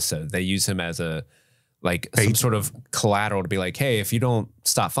this episode. They use him as a like some sort of collateral to be like, hey, if you don't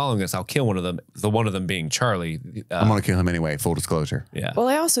stop following us, I'll kill one of them. The one of them being Charlie. I'm going to kill him anyway. Full disclosure. Yeah. Well,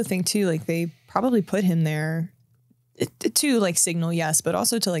 I also think too, like they probably put him there to like signal yes, but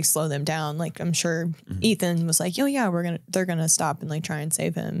also to like slow them down. Like I'm sure Ethan was like, oh yeah, they're gonna stop and like try and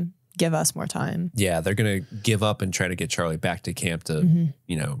save him. Give us more time. Yeah, they're gonna give up and try to get Charlie back to camp to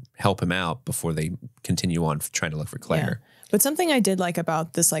help him out before they continue on trying to look for Claire. Yeah. But something I did like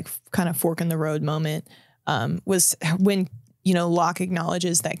about this like kind of fork in the road moment was when Locke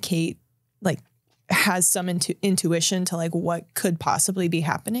acknowledges that Kate like has some intuition to like what could possibly be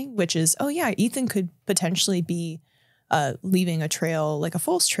happening, which is, oh yeah, Ethan could potentially be leaving a trail, like a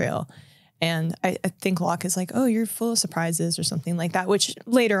false trail. And I think Locke is like, oh, you're full of surprises or something like that, which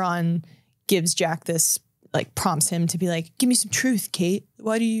later on gives Jack this, like prompts him to be like, give me some truth, Kate.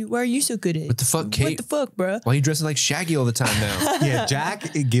 Why are you so good at it? What the fuck, Kate? What the fuck, bro? Why are you dressing like Shaggy all the time now? Yeah,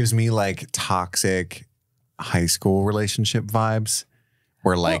 Jack, it gives me like toxic high school relationship vibes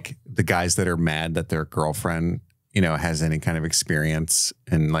where like the guys that are mad that their girlfriend, has any kind of experience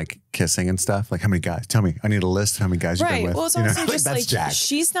in like kissing and stuff. Like how many guys? Tell me, I need a list of how many guys you've been with. Well, it's also just that's like Jack.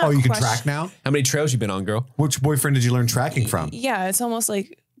 She's not. Oh, you can track now? How many trails you been on, girl? Which boyfriend did you learn tracking from? Yeah, it's almost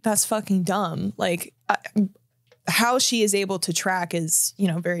like that's fucking dumb. Like how she is able to track is,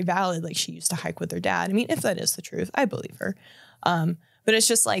 very valid. Like she used to hike with her dad. I mean, if that is the truth, I believe her. But it's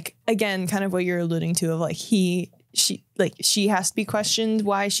just like, again, kind of what you're alluding to of like she has to be questioned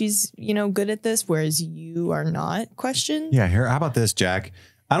why she's, good at this, whereas you are not questioned. Yeah. How about this, Jack?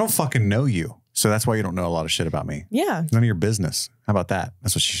 I don't fucking know you. So that's why you don't know a lot of shit about me. Yeah. None of your business. How about that?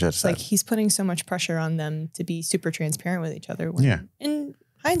 That's what she should have said. Like he's putting so much pressure on them to be super transparent with each other. When in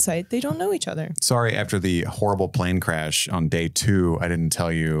hindsight, they don't know each other. Sorry, after the horrible plane crash on day 2, I didn't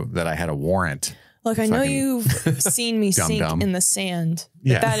tell you that I had a warrant. Look, I know you've seen me sink in the sand,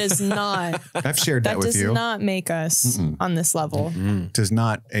 but that is not. I've shared that with you. That does not make us on this level. Does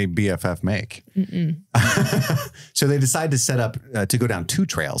not a BFF make. So they decide to set up to go down 2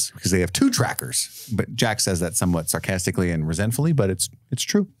 trails because they have 2 trackers. But Jack says that somewhat sarcastically and resentfully, but it's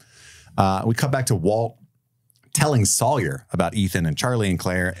true. We cut back to Walt telling Sawyer about Ethan and Charlie and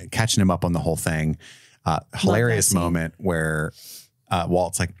Claire, catching him up on the whole thing. Hilarious moment where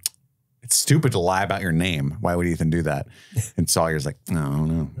Walt's like, it's stupid to lie about your name. Why would Ethan do that? And Sawyer's like,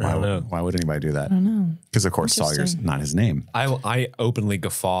 no, I don't know. Why would anybody do that? I don't know. Because, of course, Sawyer's not his name. I openly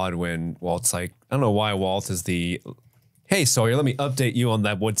guffawed when Walt's like, I don't know why Walt is the, hey, Sawyer, let me update you on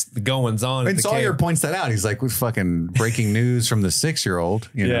that. What's the goings on? And Sawyer points that out. He's like, with fucking breaking news from the 6-year-old.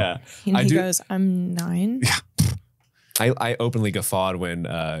 You know? And he goes, I'm 9. Yeah. I openly guffawed when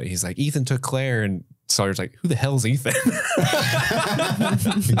he's like, Ethan took Claire, and Sawyer's like, who the hell's Ethan?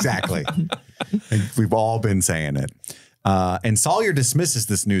 Exactly. And we've all been saying it. And Sawyer dismisses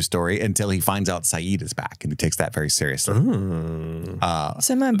this news story until he finds out Saeed is back, and he takes that very seriously.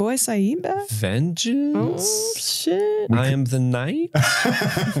 Send my boy Saeed back? Vengeance? Oh, shit. I am the knight?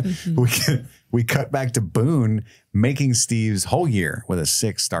 We cut back to Boone making Steve's whole year with a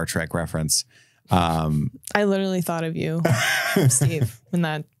 6 Star Trek reference. I literally thought of you, Steve, when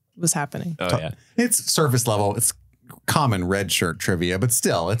that was happening. Oh, yeah. It's surface level. It's common red shirt trivia, but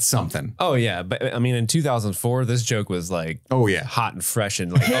still, it's something. Oh, yeah. But I mean, in 2004, this joke was like, hot and fresh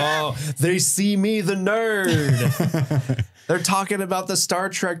and like, oh, they see me, the nerd. They're talking about the Star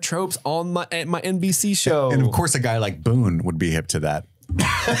Trek tropes on my NBC show. And of course, a guy like Boone would be hip to that.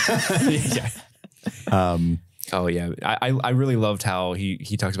 Oh, yeah. I really loved how he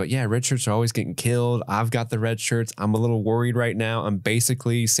talks about, red shirts are always getting killed. I've got the red shirts. I'm a little worried right now. I'm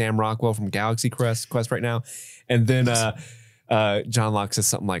basically Sam Rockwell from Galaxy Quest right now. And then John Locke says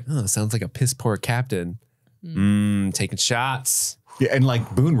something like, sounds like a piss poor captain. Taking shots. Yeah, and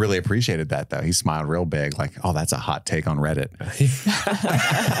like Boone really appreciated that, though. He smiled real big, like, oh, that's a hot take on Reddit.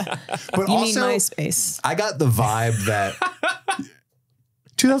 But you also, mean MySpace. I got the vibe that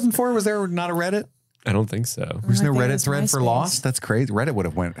 2004, was there not a Reddit? I don't think so. There's no Reddit thread for Lost? That's crazy. Reddit would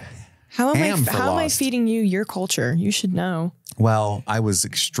have went How am I feeding you your culture? You should know. Well, I was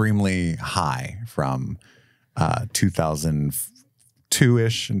extremely high from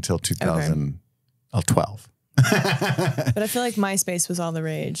 2002-ish until 2012. But I feel like MySpace was all the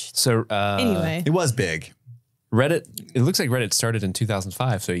rage. So anyway, it was big. Reddit, it looks like Reddit started in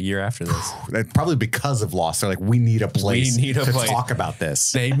 2005, so a year after this. Probably because of Lost. They're like, we need a place to talk about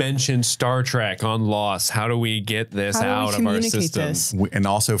this. They mentioned Star Trek on Lost. How do we get this out of our system? And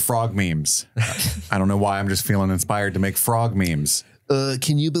also frog memes. I don't know why. I'm just feeling inspired to make frog memes.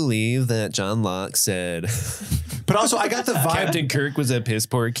 Can you believe that John Locke said... But also, I got the vibe... Captain Kirk was a piss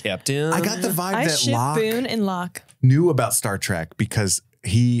poor captain. I got the vibe that Boone and Locke knew about Star Trek because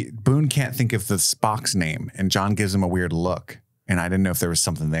Boone can't think of the Spock's name, and John gives him a weird look. And I didn't know if there was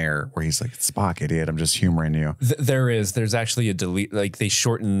something there where he's like, Spock, idiot, I'm just humoring you. There's actually a delete, like they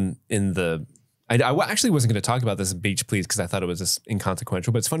shorten in the, I actually wasn't going to talk about this in Beach Please because I thought it was just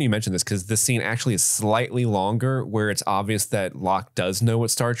inconsequential, but it's funny you mentioned this because this scene actually is slightly longer where it's obvious that Locke does know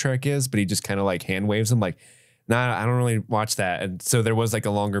what Star Trek is, but he just kind of like hand waves him like, nah, I don't really watch that. And so there was like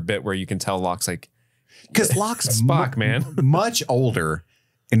a longer bit where you can tell Locke's like, because Locke's Spock, man, much older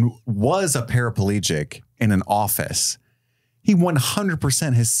and was a paraplegic in an office. He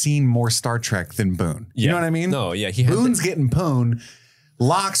 100% has seen more Star Trek than Boone. You know what I mean? No, yeah. Boone's getting Poon.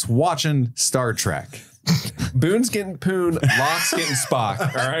 Locke's watching Star Trek. Boone's getting Poon. Locke's getting Spock.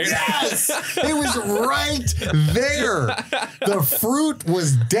 All right. Yes. It was right there. The fruit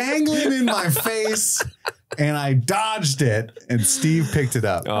was dangling in my face and I dodged it and Steve picked it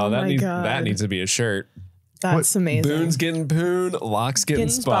up. Oh, that needs to be a shirt. That's amazing. Boone's getting Poon. Locke's getting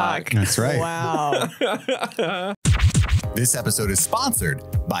Spock. That's right. Wow. This episode is sponsored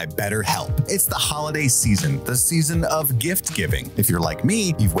by BetterHelp. It's the holiday season, the season of gift giving. If you're like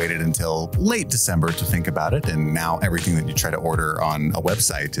me, you've waited until late December to think about it, and now everything that you try to order on a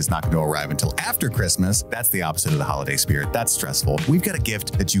website is not going to arrive until after Christmas. That's the opposite of the holiday spirit. That's stressful. We've got a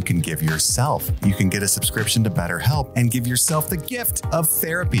gift that you can give yourself. You can get a subscription to BetterHelp and give yourself the gift of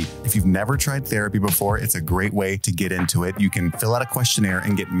therapy. If you've never tried therapy before, it's a great way to get into it. You can fill out a questionnaire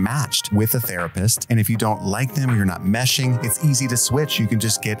and get matched with a therapist. And if you don't like them or you're not meshing, it's easy to switch. You can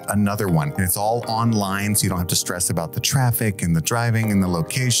just get another one. And it's all online, so you don't have to stress about the traffic and the driving and the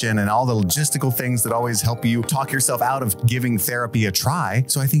location and all the logistical things that always help you talk yourself out of giving therapy a try.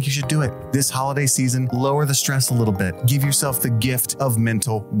 So I think you should do it. This holiday season, lower the stress a little bit. Give yourself the gift of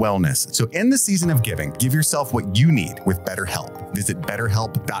mental wellness. So in the season of giving, give yourself what you need with BetterHelp. Visit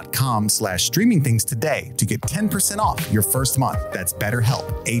BetterHelp.com/streamingthings today to get 10% off your first month. That's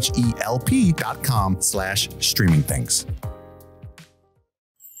BetterHelp, HELP.com/streamingthings.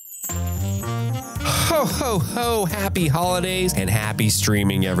 Ho, ho, ho. Happy holidays and happy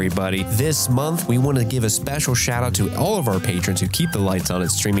streaming, everybody. This month, we want to give a special shout out to all of our patrons who keep the lights on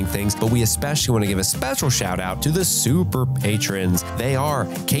at Streaming Things, but we especially want to give a special shout out to the super patrons. They are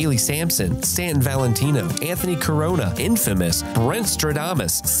Kaylee Sampson, Stanton Valentino, Anthony Corona, Infamous, Brent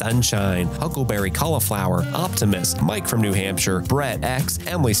Stradamus, Sunshine, Huckleberry Cauliflower, Optimus, Mike from New Hampshire, Brett X,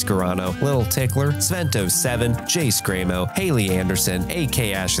 Emily Scarano, Little Tickler, Svento7, Jay Scramo, Haley Anderson,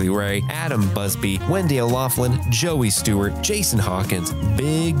 AK Ashley Ray, Adam Busby, Wendy O'Laughlin, Joey Stewart, Jason Hawkins,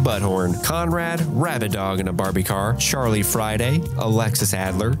 Big Butthorn, Conrad, Rabbit Dog in a Barbie Car, Charlie Friday, Alexis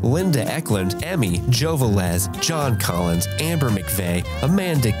Adler, Linda Eklund, Emmy, Joe Velez, John Collins, Amber McVeigh,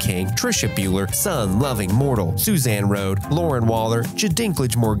 Amanda King, Trisha Bueller, Sun Loving Mortal, Suzanne Rode, Lauren Waller,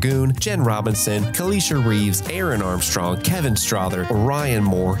 Jadinklage Morgoon, Jen Robinson, Kalisha Reeves, Aaron Armstrong, Kevin Strother, Ryan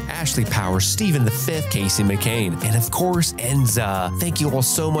Moore, Ashley Powers, Stephen V, Casey McCain, and of course, Enza. Thank you all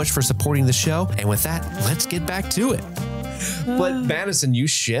so much for supporting the show. And with that, let's get back to it. But Madison, you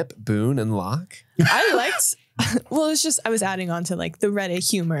ship Boone and Locke? I liked, well, it's just, I was adding on to like the Reddit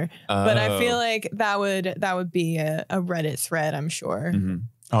humor, but I feel like that would be a Reddit thread, I'm sure. Mm-hmm.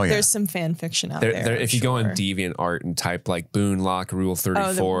 Oh, yeah. There's some fan fiction out there. If you go on DeviantArt and type like Boone Locke Rule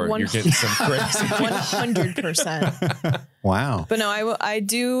 34, you're getting some crazy. 100%. Wow. But no, I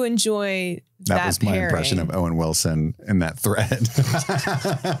do enjoy that was my impression of Owen Wilson in that thread.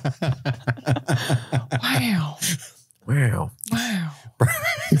 Wow.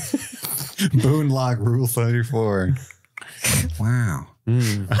 Boone Locke Rule 34. Wow.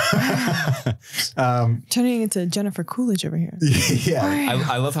 Turning into Jennifer Coolidge over here. Yeah.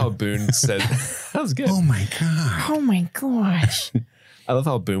 I love how Boone said, that was good. Oh my God. Oh my gosh. I love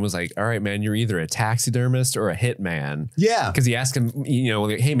how Boone was like, all right, man, you're either a taxidermist or a hitman. Yeah. Because he asked him,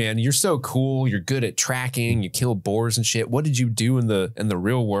 like, hey, man, you're so cool. You're good at tracking. You kill boars and shit. What did you do in the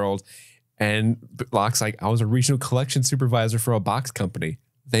real world? And Locke's like, I was a regional collection supervisor for a box company.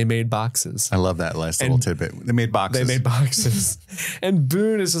 They made boxes. I love that last little tidbit. They made boxes. And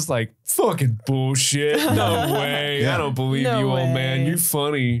Boone is just like, fucking bullshit. No way. Yeah. I don't believe you, old man. You're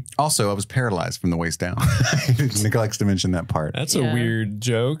funny. Also, I was paralyzed from the waist down. He neglects to mention that part. That's a weird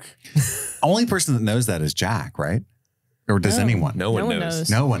joke. Only person that knows that is Jack, right? Or does anyone? No one knows.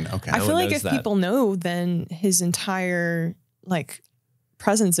 No one. Okay. I feel like if people know, then his entire like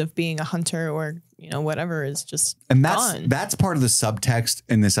presence of being a hunter or whatever is just gone. That's part of the subtext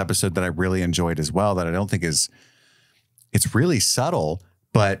in this episode that I really enjoyed as well, that I don't think it's really subtle,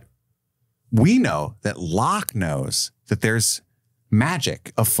 but we know that Locke knows that there's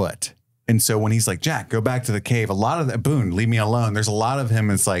magic afoot. And so when he's like, Jack, go back to the cave, a lot of that, Boone, leave me alone. There's a lot of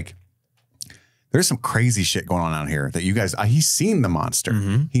him. It's like, there's some crazy shit going on out here that you guys, he's seen the monster.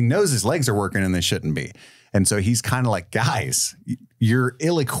 He knows his legs are working and they shouldn't be. And so he's kind of like, guys, you're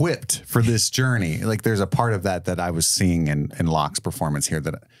ill-equipped for this journey. Like there's a part of that I was seeing in Locke's performance here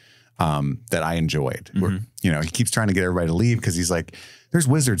that I enjoyed. Where, you know, he keeps trying to get everybody to leave because he's like, there's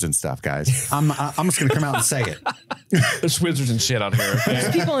wizards and stuff, guys. I'm just going to come out and say it. There's wizards and shit out here. Okay?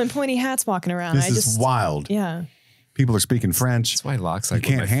 There's people in pointy hats walking around. This is wild. Yeah. People are speaking French. That's why Locke's like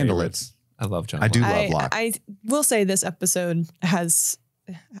you can't handle favorites. I love John. I do love Locke. I will say this episode has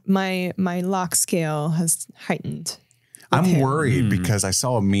my Locke scale has heightened. I'm worried because I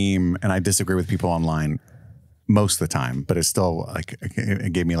saw a meme and I disagree with people online most of the time, but it's still like,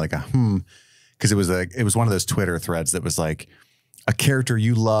 it gave me like a because it was one of those Twitter threads that was like a character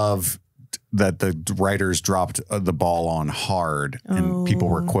you love that the writers dropped the ball on hard and people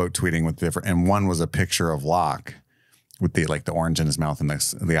were quote tweeting with different, and one was a picture of Locke with the like the orange in his mouth and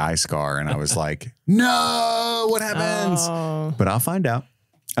the eye scar, and I was like, no, what happens? But I'll find out.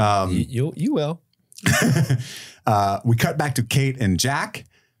 You will. We cut back to Kate and Jack,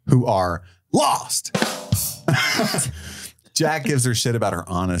 who are lost. Jack gives her shit about her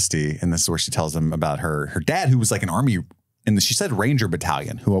honesty, and this is where she tells him about her dad, who was like an army, and she said Ranger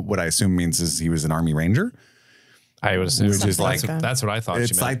Battalion, who what I assume means is he was an Army Ranger. I would assume, which is like that's what I thought.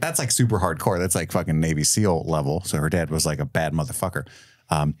 It's like that's like super hardcore. That's like fucking Navy SEAL level. So her dad was like a bad motherfucker.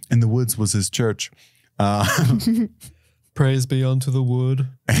 And the woods was his church. Praise be unto the wood.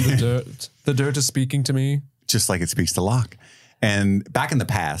 The dirt. The dirt is speaking to me. Just like it speaks to Locke. And back in the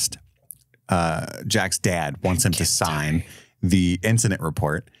past, Jack's dad wants him to sign the incident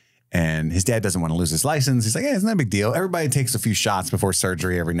report. And his dad doesn't want to lose his license. He's like, hey, it's not a big deal. Everybody takes a few shots before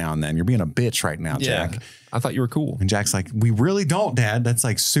surgery every now and then. You're being a bitch right now, Jack. I thought you were cool. And Jack's like, we really don't, Dad. That's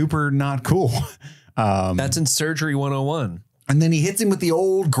like super not cool. That's in Surgery 101. And then he hits him with the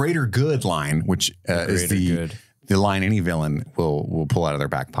old greater good line, which is the line any villain will pull out of their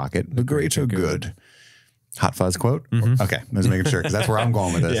back pocket. The greater good. Hot Fuzz quote? Okay, I was making sure because that's where I'm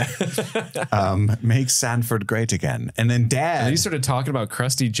going with this. Make Sanford great again. And then Dad... And he started talking about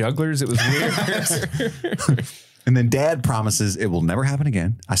crusty jugglers. It was weird. And then Dad promises it will never happen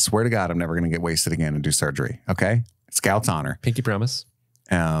again. I swear to God, I'm never going to get wasted again and do surgery. Okay? Scout's honor. Pinky promise.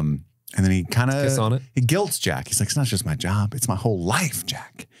 And then he kind of... He guilts Jack. He's like, it's not just my job. It's my whole life,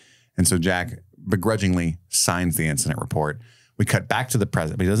 Jack. And so Jack begrudgingly signs the incident report. We cut back to the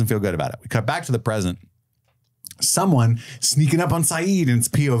present, but he doesn't feel good about it. We cut back to the present. Someone sneaking up on Saeed, and it's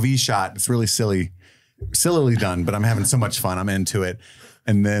POV shot. It's really sillily done, but I'm having so much fun. I'm into it.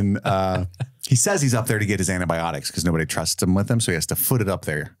 And then he says he's up there to get his antibiotics because nobody trusts him with them. So he has to foot it up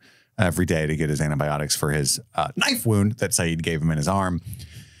there every day to get his antibiotics for his knife wound that Saeed gave him in his arm.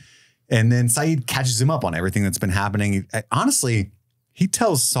 And then Saeed catches him up on everything that's been happening. Honestly, he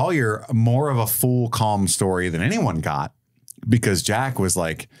tells Sawyer more of a full, calm story than anyone got. Because Jack was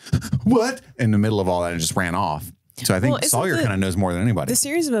like, what? In the middle of all that and just ran off. So I think Sawyer kind of knows more than anybody. The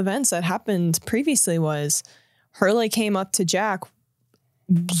series of events that happened previously was Hurley came up to Jack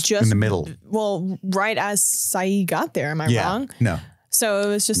just in the middle. Well, right as Saeed got there. Am I wrong? No. So it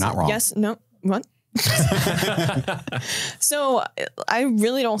was just not wrong. Yes, no, what? So I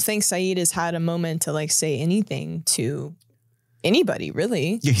really don't think Saeed has had a moment to like say anything to anybody,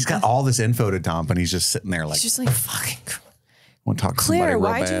 really. Yeah, he's got all this info to dump and he's just sitting there like, he's just like, fucking want to talk to Claire,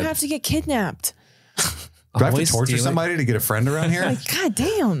 somebody why'd you have to get kidnapped? Do I have to torture somebody to get a friend around here? Like, God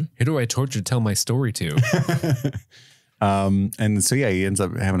damn. Who do I torture to tell my story to? And so, yeah, he ends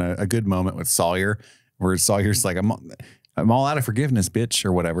up having a good moment with Sawyer where Sawyer's like, I'm all out of forgiveness, bitch,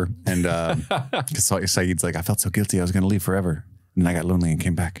 or whatever. And because Saeed's like, I felt so guilty. I was going to leave forever. And I got lonely and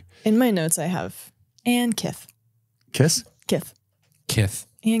came back. In my notes, I have, and Kith. Kiss? Kith. Kith.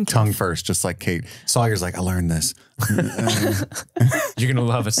 And tongue first, just like Kate. Sawyer's like, I learned this. You're gonna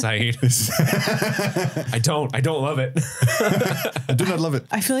love it, Saeed. I don't love it. I do not love it.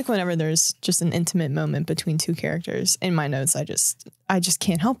 I feel like whenever there's just an intimate moment between two characters, in my notes, I just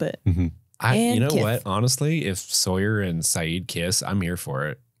can't help it. Mm-hmm. You know what? Honestly, if Sawyer and Saeed kiss, I'm here for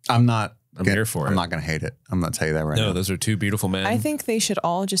it. I'm here for it. I'm not gonna hate it. I'm gonna tell you that right now. No, those are two beautiful men. I think they should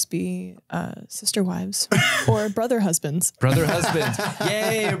all just be sister wives or brother husbands. Brother husbands.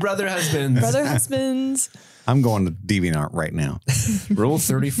 Yay, brother husbands. Brother husbands. I'm going to DeviantArt right now. Rule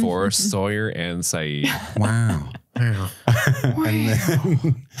 34, Sawyer and Saeed. Wow. And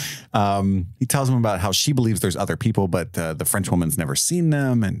then he tells him about how she believes there's other people, but the French woman's never seen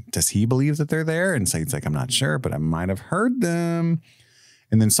them. And does he believe that they're there? And Saeed's like, I'm not sure, but I might have heard them.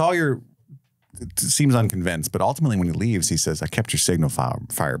 And then Sawyer seems unconvinced, but ultimately when he leaves, he says, I kept your signal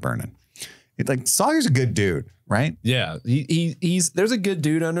fire burning. It's like Sawyer's a good dude, right? Yeah, he's there's a good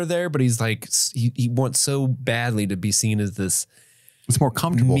dude under there, but he's like he wants so badly to be seen as this. It's more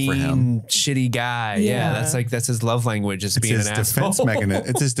comfortable for him. Shitty guy. Yeah, that's his love language. Is being an asshole.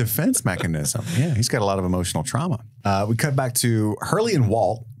 It's his defense mechanism. Yeah, he's got a lot of emotional trauma. We cut back to Hurley and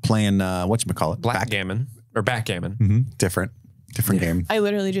Walt playing whatchamacallit? Backgammon. Different game. I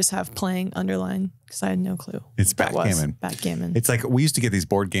literally just have playing underline because I had no clue. It's backgammon. Backgammon. It's like we used to get these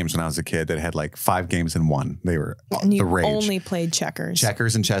board games when I was a kid that had like 5 games in one. They were the rage. Only played checkers.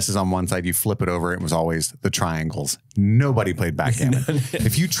 Checkers and chess is on one side. You flip it over. It was always the triangles. Nobody played backgammon.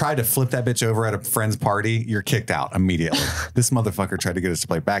 If you tried to flip that bitch over at a friend's party, you're kicked out immediately. This motherfucker tried to get us to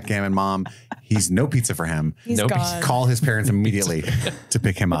play backgammon, Mom. He's no pizza for him. He's gone. Call his parents immediately to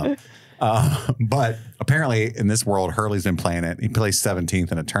pick him up. But apparently in this world, Hurley's been playing it. He placed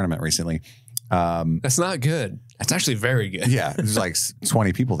 17th in a tournament recently. That's not good. That's actually very good. Yeah. There's like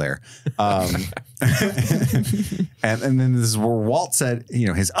 20 people there. And then this is where Walt said,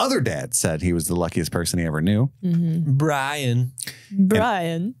 his other dad said he was the luckiest person he ever knew. Mm-hmm. Brian.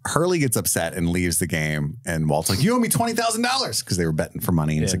 And Hurley gets upset and leaves the game. And Walt's like, you owe me $20,000 because they were betting for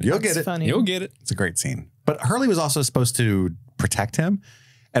money. And he's like, you'll get it. Funny. You'll get it. It's a great scene. But Hurley was also supposed to protect him.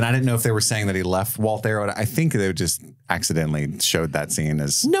 And I didn't know if they were saying that he left Walt there. I think they just accidentally showed that scene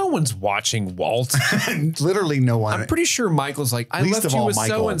as... No one's watching Walt. Literally no one. I'm pretty sure Michael's like, I left you with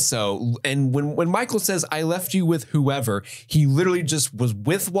so-and-so. And when Michael says, I left you with whoever, he literally just was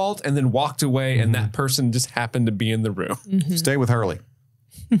with Walt and then walked away. And that person just happened to be in the room. Mm-hmm. Stay with Hurley.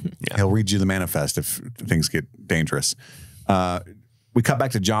 Yeah. He'll read you the manifest if things get dangerous. We cut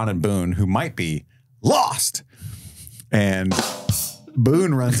back to John and Boone, who might be lost. And...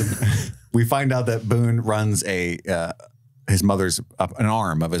 Boone runs. We find out that Boone runs an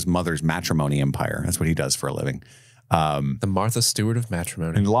arm of his mother's matrimony empire. That's what he does for a living. The Martha Stewart of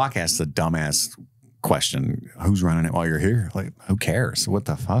matrimony. And Locke asks a dumbass question: "Who's running it while you're here? Like, who cares? What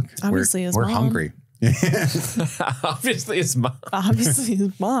the fuck? Obviously, we're hungry." Obviously, his mom. Obviously,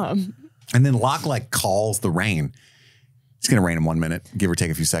 his mom. And then Locke calls the rain. It's gonna rain in 1 minute, give or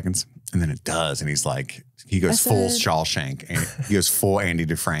take a few seconds, and then it does, and he's like. He goes full Shawshank. And he goes full Andy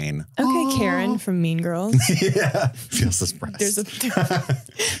Dufresne. Okay, Karen from Mean Girls. Yeah. Feels this breast.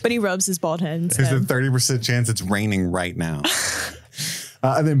 But he rubs his bald head instead. There's a 30% chance it's raining right now.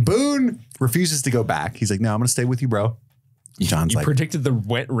 And then Boone refuses to go back. He's like, no, I'm going to stay with you, bro. John's like, predicted the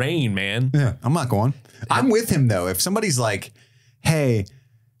wet rain, man. Yeah, I'm not going. I'm with him, though. If somebody's like, hey,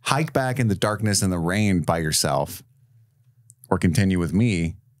 hike back in the darkness and the rain by yourself or continue with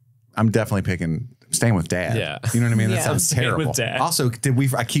me, I'm definitely staying with Dad. Yeah. You know what I mean? Yeah. That sounds terrible. With Dad. Also,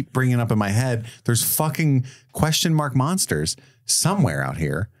 I keep bringing up in my head, there's fucking question mark monsters somewhere out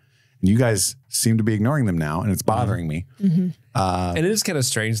here. And you guys seem to be ignoring them now. And it's bothering me. Mm-hmm. And it is kind of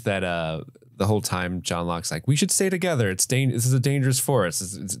strange that the whole time John Locke's like, we should stay together. This is a dangerous forest.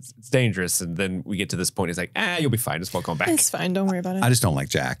 It's dangerous. And then we get to this point. He's like, you'll be fine. Just welcome back. It's fine. Don't worry about it. I just don't like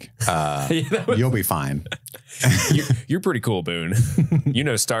Jack. You'll be fine. You're pretty cool, Boone. You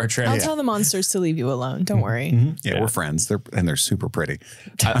know Star Trek. I'll tell the monsters to leave you alone. Don't worry. Mm-hmm. Yeah, we're friends. They're super pretty.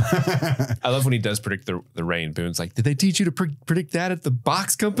 I love when he does predict the rain. Boone's like, did they teach you to predict that at the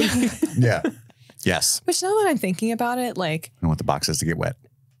box company? Yeah. Yes. Which now that I'm thinking about it, I don't want the boxes to get wet.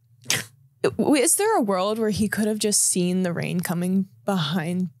 Is there a world where he could have just seen the rain coming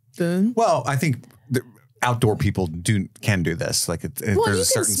behind Boone? Well, I think outdoor people can do this. There's a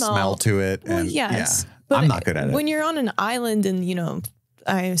certain smell to it. Well, and yes. Yeah, but I'm not good at it. When you're on an island and,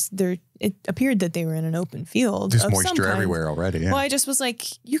 it appeared that they were in an open field. There's moisture everywhere already. Yeah. Well, I just was like,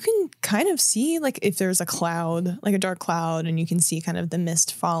 you can kind of see if there's a cloud, like a dark cloud, and you can see kind of the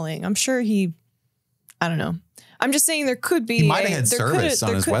mist falling. I'm sure I don't know. I'm just saying there could be. He might have had service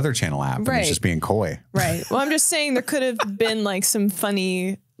on his Weather Channel app. Right. And he's just being coy. Right. Well, I'm just saying there could have been some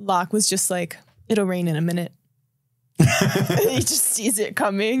funny. Locke was just like, it'll rain in a minute. He just sees it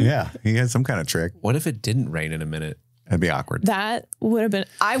coming. Yeah. He had some kind of trick. What if it didn't rain in a minute? That'd be awkward. That would have been.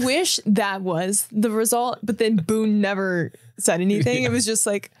 I wish that was the result, but then Boone never said anything. Yeah. It was just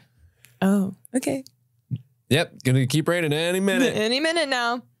like, oh, okay. Yep. Gonna keep raining any minute. Any minute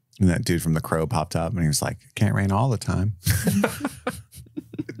now. And that dude from The Crow popped up and he was like, can't rain all the time.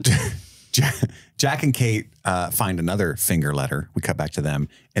 Jack and Kate find another finger letter. We cut back to them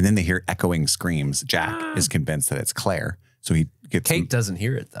and then they hear echoing screams. Jack is convinced that it's Claire. So he gets. Kate doesn't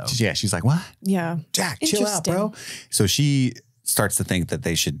hear it though. Yeah. She's like, what? Yeah. Jack, chill out, bro. So she starts to think that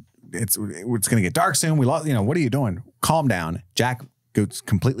it's going to get dark soon. We lost, what are you doing? Calm down. Jack goes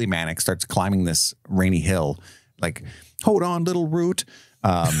completely manic, starts climbing this rainy hill. Like, hold on, little root.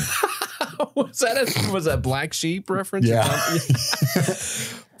 Was that Black Sheep reference? Yeah.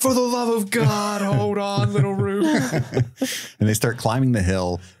 For the love of God, hold on, little Ruth. And they start climbing the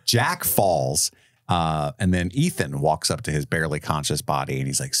hill. Jack falls. And then Ethan walks up to his barely conscious body and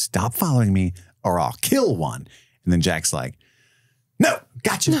he's like, stop following me or I'll kill one. And then Jack's like, no,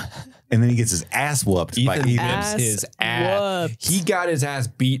 gotcha. And then he gets his ass whooped by Ethan. His ass. He got his ass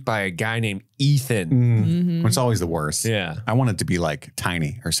beat by a guy named Ethan. Which is always the worst. Yeah. I want it to be like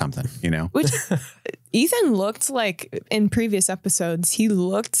Tiny or something, you know? Which Ethan looked like in previous episodes, he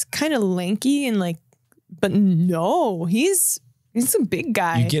looked kind of lanky and like, but no, he's a big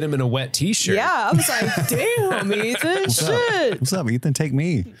guy. You get him in a wet t-shirt. Yeah, I was like, damn, Ethan, shit. What's up, Ethan? Take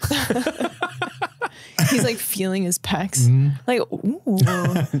me. He's like feeling his pecs. Like,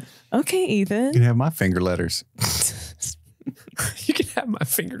 ooh, okay, Ethan. You can have my finger letters. You can have my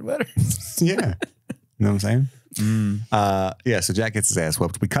finger letters. Yeah. You know what I'm saying? Yeah, so Jack gets his ass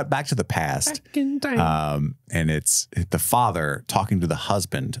whooped. We cut back to the past. Back in time. And it's the father talking to the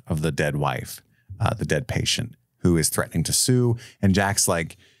husband of the dead wife, the dead patient, who is threatening to sue. And Jack's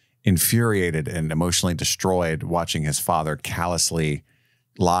like infuriated and emotionally destroyed watching his father callously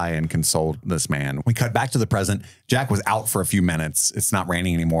lie and console this man. We cut back to the present. Jack was out for a few minutes. It's not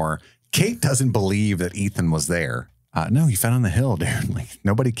raining anymore. Kate doesn't believe that Ethan was there. No, you fell on the hill, dude. Like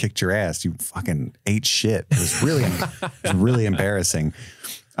nobody kicked your ass. You fucking ate shit. It was really embarrassing.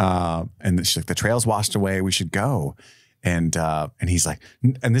 And she's like, the trail's washed away. We should go. And he's like,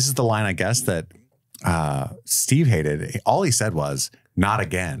 and this is the line, I guess, that Steve hated. All he said was, not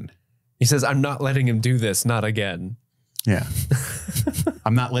again. He says, I'm not letting him do this. Not again. Yeah.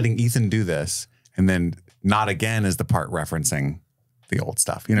 I'm not letting Ethan do this. And then not again is the part referencing the old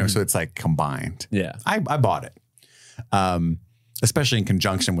stuff, you know? So it's like combined. Yeah. I bought it. Especially in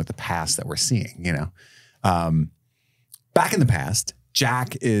conjunction with the past that we're seeing, you know? Back in the past,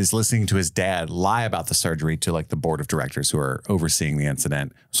 Jack is listening to his dad lie about the surgery to like the board of directors who are overseeing the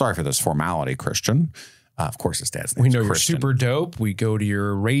incident. Sorry for this formality, Christian. Of course, his dad's name is Christian. Christian. You're super dope. We go to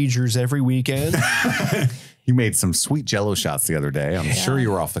your Ragers every weekend. You made some sweet Jello shots the other day. I'm sure you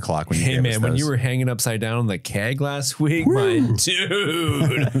were off the clock when you gave us when those. you were hanging upside down on the keg last week, my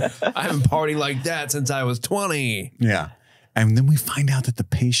dude, I haven't partied like that since I was 20. Yeah. And then we find out that the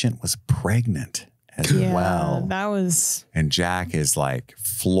patient was pregnant as well. That was. And Jack is like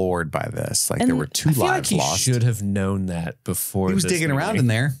floored by this. Like there were two lives lost. He should have known that before. He was digging around in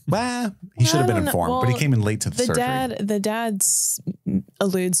there. Well, he should have been informed, but he came in late to the surgery. The dad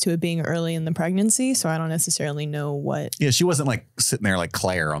alludes to it being early in the pregnancy, so I don't necessarily know what. Yeah, she wasn't like sitting there like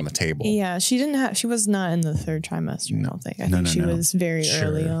Claire on the table. Yeah, she was not in the third trimester, I don't think. I think she was very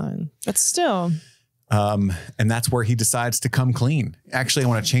early on. But still. And that's where he decides to come clean. Actually, I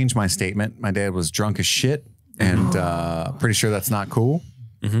want to change my statement. My dad was drunk as shit, and pretty sure that's not cool.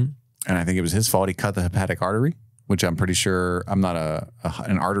 And I think it was his fault. He cut the hepatic artery, which I'm pretty sure I'm not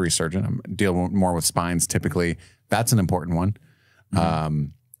an artery surgeon. I'm dealing more with spines typically. That's an important one.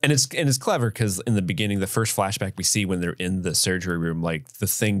 And it's clever because in the beginning, the first flashback we see when they're in the surgery room, like the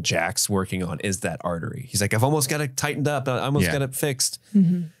thing Jack's working on is that artery. He's like, I've almost got it tightened up. I almost got it fixed.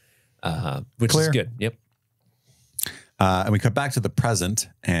 Which is good. Yep. And we cut back to the present,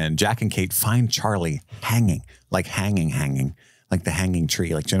 and Jack and Kate find Charlie hanging, like the hanging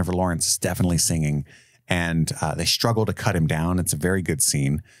tree. Like Jennifer Lawrence is definitely singing, and they struggle to cut him down. It's a very good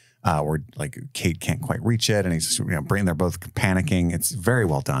scene where like Kate can't quite reach it, and he's they're both panicking. It's very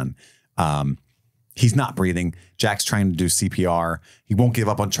well done. He's not breathing. Jack's trying to do CPR. He won't give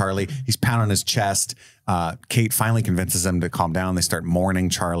up on Charlie. He's pounding his chest. Kate finally convinces him to calm down. They start mourning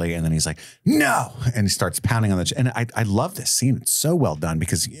Charlie, and then he's like, no. And he starts pounding on the chest. And I love this scene. It's so well done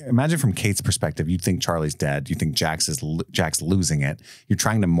because imagine from Kate's perspective, you think Charlie's dead. You think Jack's losing it. You're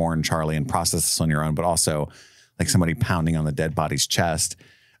trying to mourn Charlie and process this on your own, but also like somebody pounding on the dead body's chest.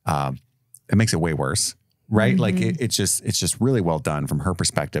 It makes it way worse, right? Like it's just really well done from her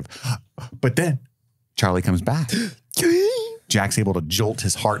perspective. But then Charlie comes back. Jack's able to jolt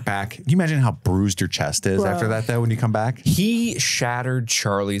his heart back. Can you imagine how bruised your chest is after that, though, when you come back? He shattered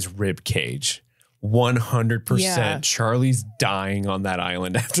Charlie's rib cage. 100%. Yeah. Charlie's dying on that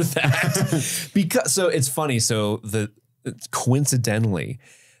island after that. So it's funny. So coincidentally,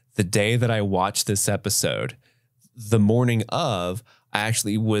 the day that I watched this episode, the morning of, I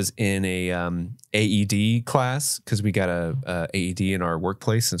actually was in a AED class because we got a AED in our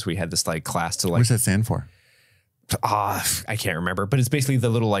workplace since we had this like class to like. What does that stand for? I can't remember, but it's basically the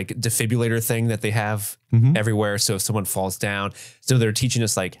little like defibrillator thing that they have everywhere. So if someone falls down, so they're teaching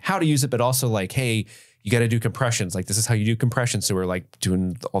us like how to use it, but also like, hey, you got to do compressions. Like, this is how you do compressions. So we're like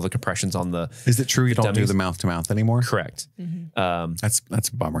doing all the compressions on the. Is it true you don't do the mouth to mouth anymore? Correct. That's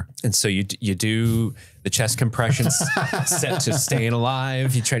a bummer. And so you do the chest compressions set to staying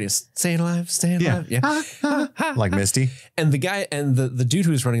alive. You try to staying alive. Yeah. Like Misty. And the guy and the dude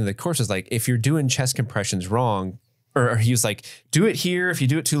who was running the course was like, if you're doing chest compressions wrong, or he was like, do it here. If you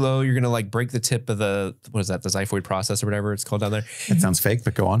do it too low, you're going to like break the tip of the xiphoid process or whatever it's called down there. It sounds fake,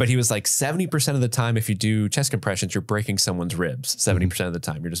 but go on. But he was like, 70% of the time, if you do chest compressions, you're breaking someone's ribs. 70% of the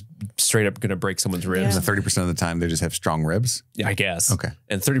time, you're just straight up going to break someone's ribs. And 30% of the time, they just have strong ribs. Yeah, I guess. Okay.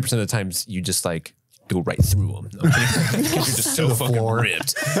 And 30% of the times, you just like go right through them. Because you're just so fucking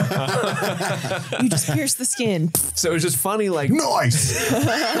ripped. You just pierce the skin. So it was just funny, like, nice.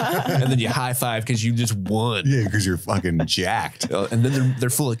 And then you high five because you just won. Yeah, because you're fucking jacked. And then they're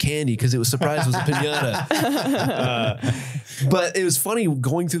full of candy because it was surprised it was a pinata. But it was funny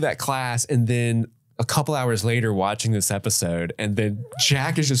going through that class and then a couple hours later watching this episode, and then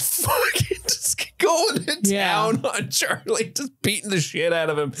Jack is just fucking just going to town on Charlie, just beating the shit out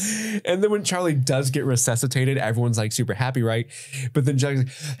of him. And then when Charlie does get resuscitated, everyone's like super happy, right? But then Jack's like,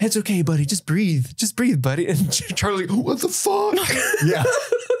 it's okay, buddy, just breathe, buddy. And Charlie's like, what the fuck? Yeah.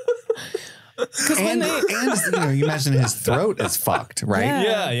 And you imagine his throat is fucked, right?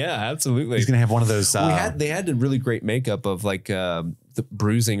 Yeah, absolutely. He's gonna have one of those. They had a really great makeup of like the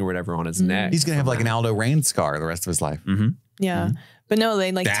bruising or whatever on his neck. He's gonna have like an Aldo Rain scar the rest of his life. Yeah, but no,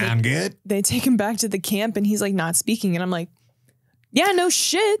 they like they take him back to the camp, and he's like not speaking, and I'm like, yeah, no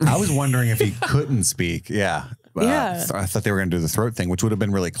shit. I was wondering if he couldn't speak. Yeah. Yeah. I thought they were going to do the throat thing, which would have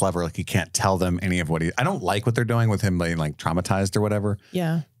been really clever. Like, he can't tell them any of what I don't like what they're doing with him being like traumatized or whatever.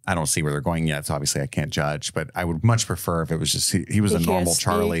 Yeah. I don't see where they're going yet. So obviously I can't judge, but I would much prefer if it was just, he was a normal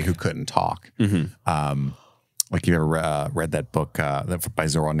Charlie who couldn't talk. Like, you ever read that book by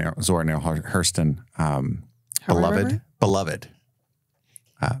Zora Neale Hurston, Beloved.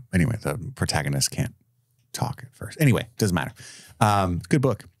 Anyway, the protagonist can't talk at first. Anyway, doesn't matter. Good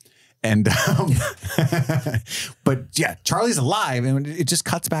book. And, but yeah, Charlie's alive, and it just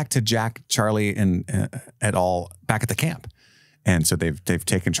cuts back to Jack, Charlie, and et al. Back at the camp. And so they've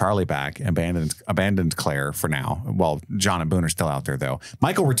taken Charlie back, abandoned Claire for now. Well, John and Boone are still out there though.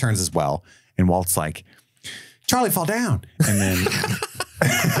 Michael returns as well, and Walt's like, Charlie, fall down. And then,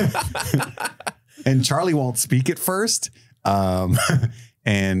 and Charlie won't speak at first. But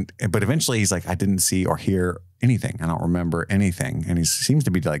eventually he's like, I didn't see or hear anything. I don't remember anything. And he seems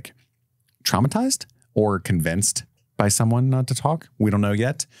to be like traumatized or convinced by someone not to talk. We don't know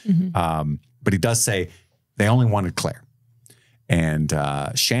yet. But he does say they only wanted Claire. And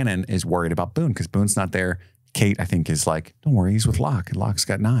Shannon is worried about Boone because Boone's not there. Kate, I think, is like, don't worry, he's with Locke, and Locke's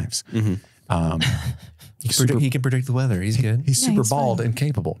got knives. He can predict the weather. He's good. He's super bald and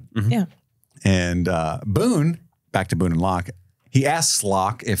capable. Yeah. And Boone, back to Boone and Locke, he asks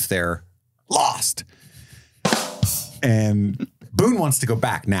Locke if they're lost. And Boone wants to go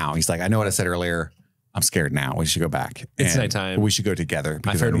back now. He's like, I know what I said earlier. I'm scared now. We should go back. It's nighttime. We should go together.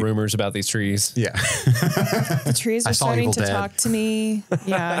 I've heard rumors about these trees. Yeah. The trees are starting to talk to me.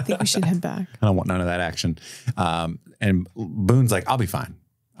 Yeah, I think we should head back. I don't want none of that action. And Boone's like, I'll be fine.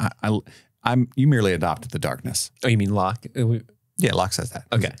 You merely adopted the darkness. Oh, you mean Locke? Yeah, Locke says that.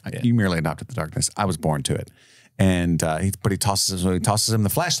 Okay. You merely adopted the darkness. I was born to it. And he tosses him the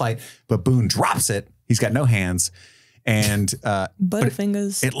flashlight, but Boone drops it. He's got no hands. And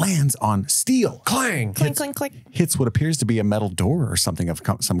Butterfingers. It lands on steel. Clang. Clink, clink, clink. Hits what appears to be a metal door or something of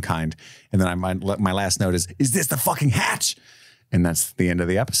some kind. And then my last note is this the fucking hatch? And that's the end of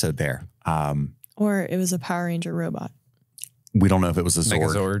the episode there. Or it was a Power Ranger robot. We don't know if it was a Zorg. Like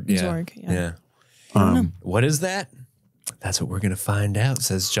a Zorg. Yeah. Zorg, yeah. I don't know. What is that? That's what we're going to find out,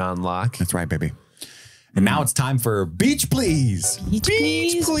 says John Locke. That's right, baby. And now it's time for Beach Please. Beach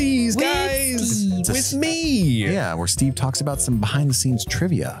Please, guys. With me. Yeah, where Steve talks about some behind-the-scenes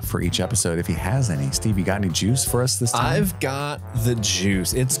trivia for each episode, if he has any. Steve, you got any juice for us this time? I've got the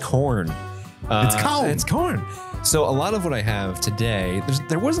juice. It's corn. It's corn. So a lot of what I have today,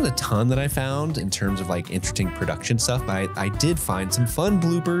 there wasn't a ton that I found in terms of like interesting production stuff, but I did find some fun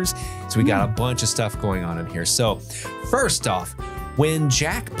bloopers. So we got a bunch of stuff going on in here. So first off, when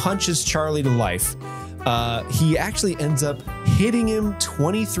Jack punches Charlie to life, he actually ends up hitting him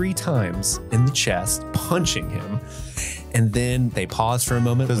 23 times in the chest, punching him. And then they pause for a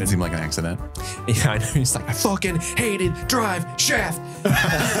moment. Doesn't seem like an accident. Yeah, I know. He's like, I fucking hated Drive Shaft.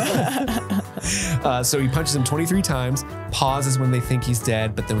 So he punches him 23 times, pauses when they think he's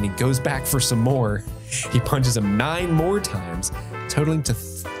dead. But then when he goes back for some more, he punches him 9 more times, totaling to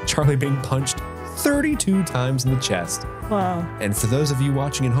Charlie being punched 32 times in the chest. Wow. And for those of you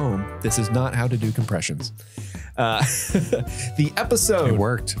watching at home, this is not how to do compressions. The episode. It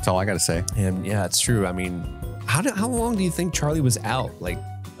worked. That's all I got to say. And yeah, it's true. I mean, how long do you think Charlie was out? Like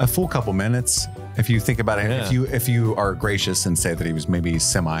a full couple minutes. If you think about it, Yeah. if you are gracious and say that he was maybe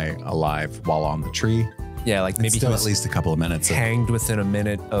semi-alive while on the tree, yeah, like maybe he still was at least a couple of minutes. hanged within a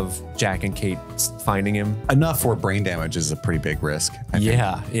minute of Jack and Kate finding him. Enough where brain damage is a pretty big risk. I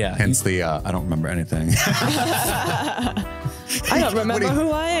think. Yeah. Hence the I don't remember anything. I don't remember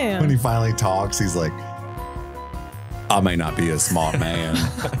who I am. When he finally talks, he's like, I may not be a smart man,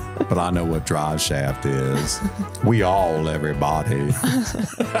 but I know what drive shaft is. We all, everybody.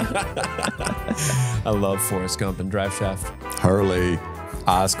 I love Forrest Gump and Drive Shaft. Hurley,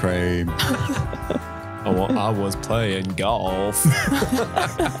 ice cream. I was playing golf.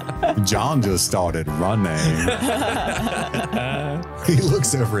 John just started running. He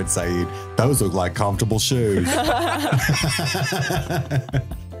looks over at Saeed. Those look like comfortable shoes.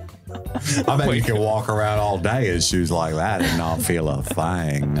 I bet you can walk around all day in shoes like that and not feel a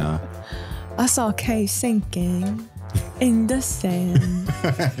thing. I saw Kay sinking in the sand.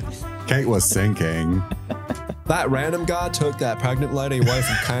 Kate was sinking. That random guy took that pregnant lady away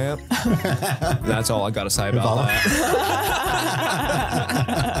from camp. That's all I got to say about that.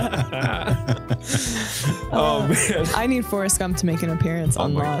 Oh, man. I need Forrest Gump to make an appearance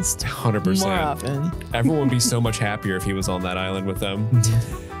on Lost 100%. more often. Everyone would be so much happier if he was on that island with them.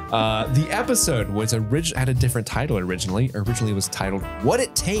 The episode was had a different title originally. Originally, it was titled "What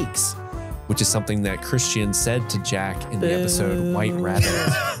It Takes," which is something that Christian said to Jack in the episode "White Rabbit."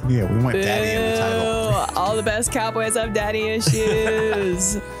 Yeah, we went daddy in the title. All the best Cowboys have daddy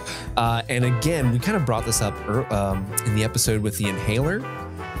issues. And again, we kind of brought this up in the episode with the inhaler,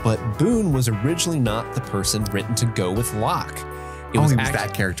 but Boone was originally not the person written to go with Locke. He was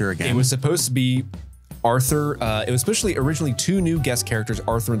that character again. It was supposed to be Arthur. It was originally two new guest characters,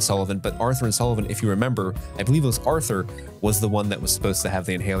 Arthur and Sullivan. But Arthur and Sullivan, if you remember, I believe it was Arthur, was the one that was supposed to have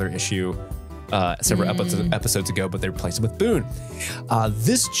the inhaler issue several episodes ago, but they replaced it with Boone.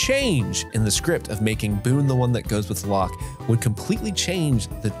 This change in the script of making Boone the one that goes with Locke would completely change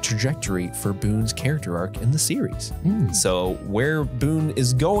the trajectory for Boone's character arc in the series. So where Boone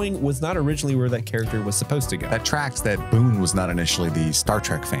is going was not originally where that character was supposed to go. That tracks that Boone was not initially the Star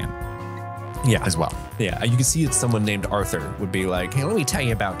Trek fan. Yeah, as well. Yeah, you can see it's someone named Arthur would be like, hey, let me tell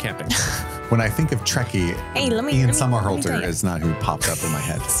you about Captain Kirk. When I think of Trekkie, Ian Somerhalder you. is not who popped up in my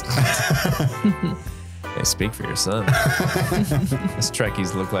head. Hey, speak for your son. These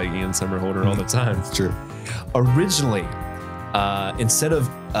Trekkies look like Ian Somerhalder all the time. It's true. Originally, instead of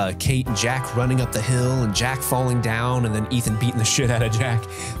Kate and Jack running up the hill and Jack falling down and then Ethan beating the shit out of Jack,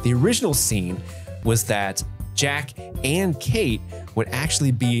 the original scene was that Jack and Kate would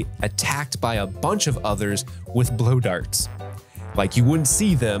actually be attacked by a bunch of others with blow darts. Like you wouldn't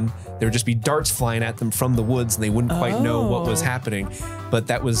see them. There would just be darts flying at them from the woods and they wouldn't quite know what was happening. But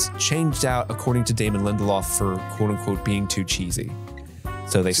that was changed out according to Damon Lindelof for quote unquote being too cheesy.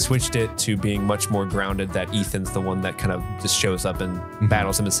 So they switched it to being much more grounded, that Ethan's the one that kind of just shows up and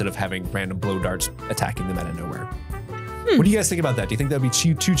battles him instead of having random blow darts attacking them out of nowhere. What do you guys think about that? Do you think that would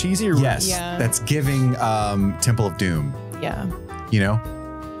be too cheesy? Or Yes, Yeah. that's giving Temple of Doom. Yeah. You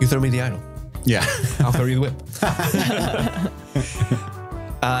know? You throw me the idol. Yeah. I'll throw you the whip.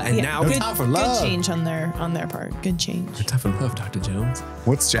 And Yeah, now good, time for love. good change on their part. Good change. time for love, Dr. Jones.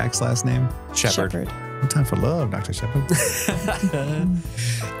 What's Jack's last name? Shepherd. Time for love, Dr. Shepherd.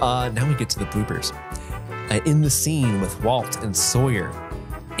 Now we get to the bloopers. In the scene with Walt and Sawyer,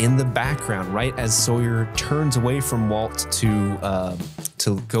 in the background, right as Sawyer turns away from Walt to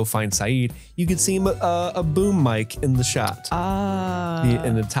go find Saeed, you can see a boom mic in the shot.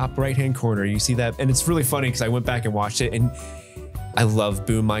 In the top right-hand corner, you see that. And it's really funny because I went back and watched it, and I love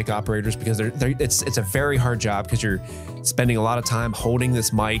boom mic operators because it's a very hard job because you're spending a lot of time holding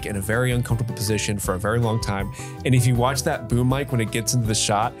this mic in a very uncomfortable position for a very long time. And if you watch that boom mic when it gets into the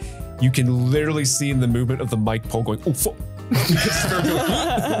shot, you can literally see in the movement of the mic pole going, oh, fuck.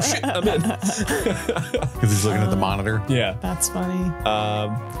 Oh, shit, I'm in. Because he's looking at the monitor. Yeah. That's funny.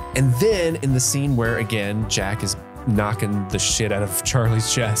 And then in the scene where, again, Jack is knocking the shit out of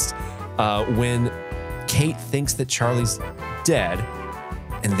Charlie's chest, when Kate thinks that Charlie's dead,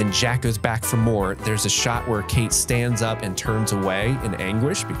 and then Jack goes back for more, there's a shot where Kate stands up and turns away in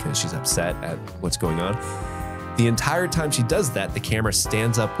anguish because she's upset at what's going on. The entire time she does that, the camera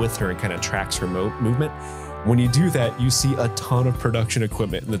stands up with her and kind of tracks her movement. When you do that, you see a ton of production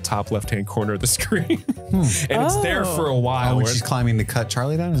equipment in the top left-hand corner of the screen. And it's there for a while. Oh, when she's climbing to cut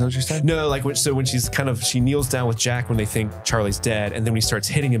Charlie down? Is that what you said? No, like when she's she kneels down with Jack when they think Charlie's dead, and then when he starts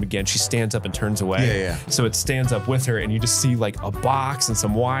hitting him again, she stands up and turns away. Yeah. So it stands up with her, and you just see like a box and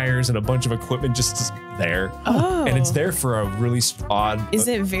some wires and a bunch of equipment just there. Oh. And it's there for a really odd... Is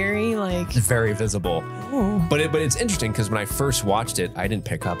it very like... Very visible. Oh. But it's interesting because when I first watched it, I didn't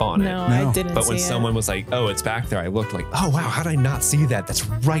pick up on it. No, I didn't But when someone was like, oh, it's back there, I looked like, oh, wow, how did I not see that? That's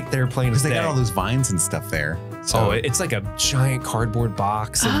right there playing because they got all those vines and stuff there. So it's like a giant cardboard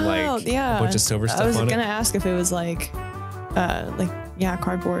box and a bunch of silver stuff on it. I was gonna ask if it was like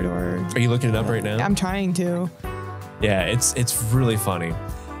cardboard or... Are you looking it up right now? I'm trying to. Yeah, it's really funny.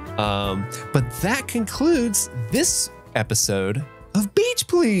 But that concludes this episode of Beach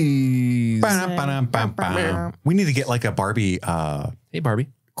Please. We need to get like a Barbie Hey, Barbie.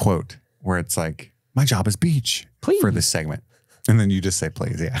 quote where it's like, my job is beach Please. for this segment. And then you just say,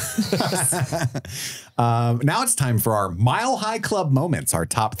 please, yeah. Now it's time for our Mile High Club moments, our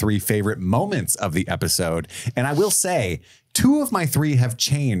top 3 favorite moments of the episode. And I will say 2 of my 3 have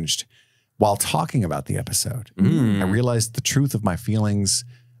changed while talking about the episode. I realized the truth of my feelings.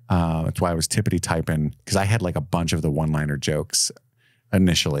 That's why I was tippity typing, because I had like a bunch of the one-liner jokes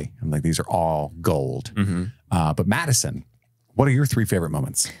initially. I'm like, these are all gold. But Madison, what are your 3 favorite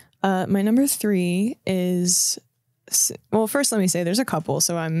moments? My number 3 is... Well, first let me say there's a couple,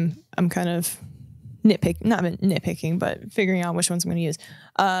 so I'm kind of not nitpicking, but figuring out which ones I'm going to use.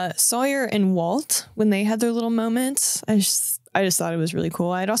 Sawyer and Walt, when they had their little moments, I just thought it was really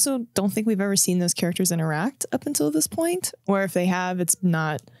cool. I also don't think we've ever seen those characters interact up until this point, or if they have, it's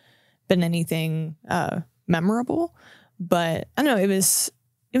not been anything memorable. But I don't know, it was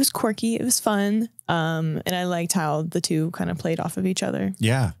quirky, it was fun, and I liked how the two kind of played off of each other.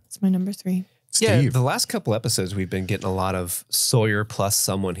 Yeah, it's my number 3. Steve. Yeah, the last couple episodes, we've been getting a lot of Sawyer plus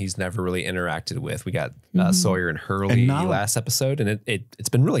someone he's never really interacted with. We got Sawyer and Hurley last episode, and it's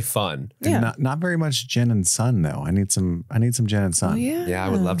been really fun. Yeah, not very much Jen and Son though. I need some Jen and Son. Oh, yeah, I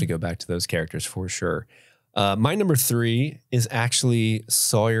would love to go back to those characters for sure. My number 3 is actually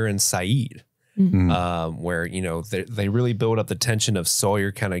Sawyer and Saeed, where they really build up the tension of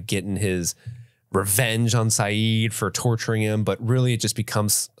Sawyer kind of getting his revenge on Saeed for torturing him, but really it just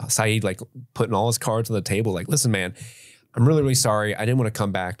becomes Saeed like putting all his cards on the table. Like, listen, man, I'm really, really sorry. I didn't want to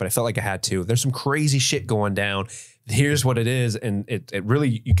come back, but I felt like I had to. There's some crazy shit going down. Here's what it is. And it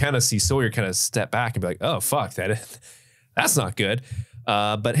really, you kind of see Sawyer kind of step back and be like, oh, fuck, that's not good.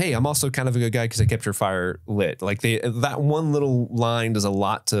 But hey, I'm also kind of a good guy because I kept your fire lit. Like that one little line does a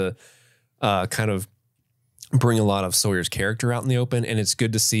lot to kind of bring a lot of Sawyer's character out in the open. And it's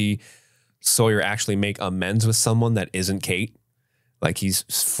good to see Sawyer actually make amends with someone that isn't Kate. Like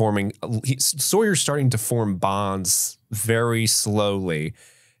Sawyer's starting to form bonds very slowly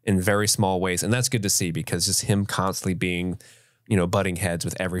in very small ways. And that's good to see because just him constantly being, butting heads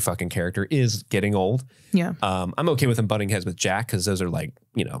with every fucking character is getting old. Yeah. I'm okay with him butting heads with Jack because those are like,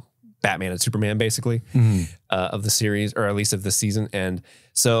 Batman and Superman basically of the series, or at least of the season. And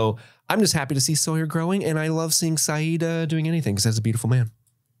so I'm just happy to see Sawyer growing, and I love seeing Saeed doing anything because that's a beautiful man.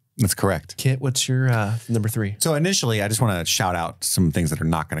 That's correct. Kit, what's your number 3? So initially, I just want to shout out some things that are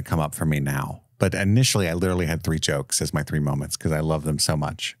not going to come up for me now. But initially, I literally had 3 jokes as my 3 moments because I love them so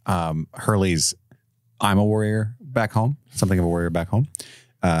much. Hurley's I'm a warrior back home, something of a warrior back home.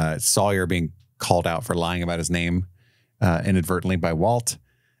 Sawyer being called out for lying about his name inadvertently by Walt.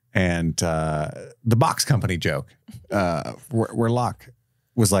 And the box company joke where Locke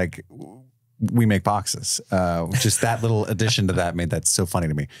was like, we make boxes. Just that little addition to that made that so funny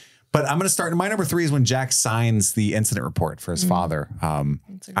to me. But I'm going to start. My number 3 is when Jack signs the incident report for his father.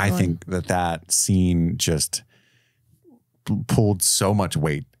 I think that scene just pulled so much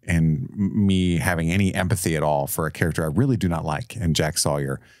weight in me having any empathy at all for a character I really do not like in Jack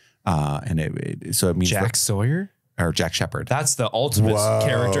Sawyer. So it means Jack Sawyer? Or Jack Shepherd. That's the ultimate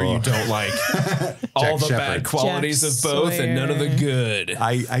character you don't like. All the bad qualities of both and none of the good.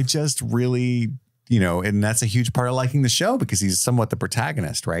 I just really, and that's a huge part of liking the show because he's somewhat the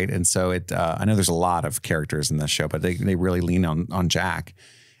protagonist, right? And so I know there's a lot of characters in this show, but they really lean on Jack.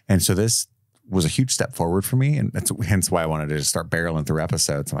 And so this was a huge step forward for me. And that's hence why I wanted to just start barreling through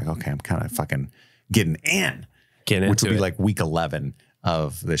episodes. I'm like, okay, I'm kind of fucking getting in. Which would be like week 11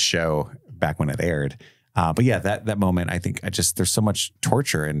 of the show back when it aired. But yeah, that moment, I think there's so much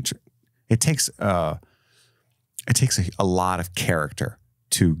torture, and it takes a lot of character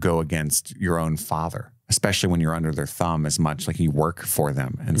to go against your own father, especially when you're under their thumb as much, like you work for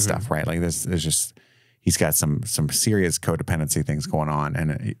them and stuff, right? Like there's just, he's got some serious codependency things going on,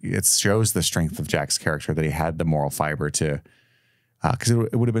 and it shows the strength of Jack's character that he had the moral fiber to, because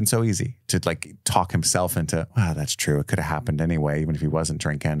it would have been so easy to like talk himself into, wow, that's true, it could have happened anyway, even if he wasn't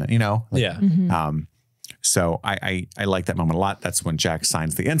drinking, you know. Like, yeah. So I like that moment a lot. That's when Jack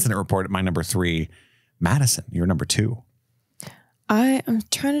signs the incident report at my number 3. Madison, you're number 2. I'm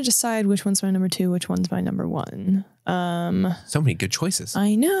trying to decide which one's my number 2, which one's my number 1. So many good choices.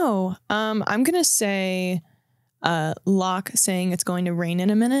 I know. I'm gonna say Locke saying it's going to rain in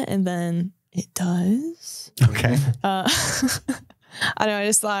a minute, and then it does. Okay. I don't know. I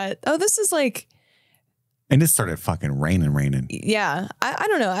just thought, oh, this is like. And it started fucking raining. Yeah. I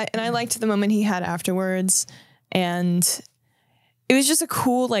don't know. And I liked the moment he had afterwards. And it was just a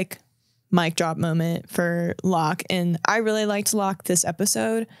cool, like, mic drop moment for Locke. And I really liked Locke this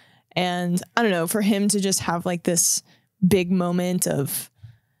episode. And I don't know, for him to just have, like, this big moment of,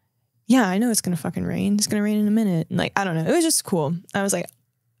 yeah, I know it's going to fucking rain. It's going to rain in a minute. And, like, I don't know. It was just cool. I was like,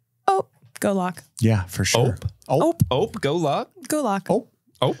 oh, go Locke. Yeah, for sure. Go Locke. Go Locke.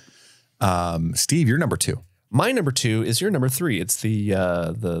 Steve, you're number 2. My number 2 is your number 3. It's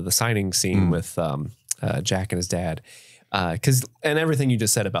the signing scene with Jack and his dad. And everything you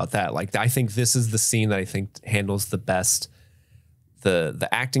just said about that, like, I think this is the scene that I think handles the best. The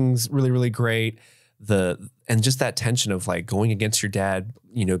acting's really, really great. And just that tension of like going against your dad,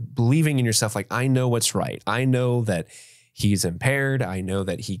 you know, believing in yourself. Like, I know what's right. I know that he's impaired. I know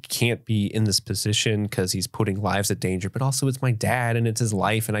that he can't be in this position because he's putting lives at danger, but also it's my dad and it's his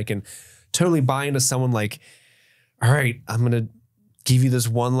life. And I can totally buy into someone like, all right, I'm going to give you this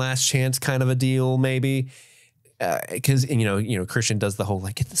one last chance kind of a deal, maybe. Because, you know, Christian does the whole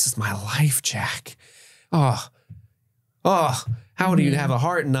like, this is my life, Jack. Oh, how do you have a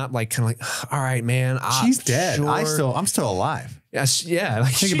heart and not like kind of like, all right, man. She's dead. Sure. I'm still alive. Yeah.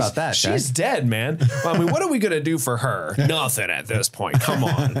 Like, think about that. She's Jack. dead, man. Well, I mean, what are we going to do for her? Nothing at this point. Come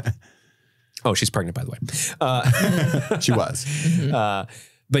on. Oh, she's pregnant, by the way. She was.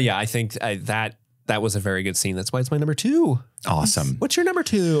 But yeah, I think that was a very good scene. That's why it's my number 2. Awesome. What's your number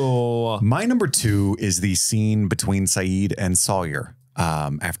 2? My number 2 is the scene between Saeed and Sawyer.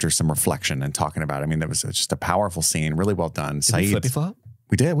 After some reflection and talking about it. I mean, that was just a powerful scene. Really well done. Did we flippy flop?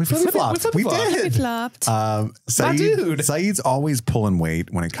 We did. We flippy flopped. We did. Flopped. Saeed's always pulling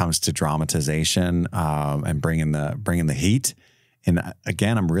weight when it comes to dramatization and bringing the heat. And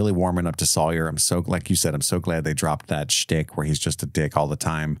again, I'm really warming up to Sawyer. I'm so, like you said, I'm so glad they dropped that shtick where he's just a dick all the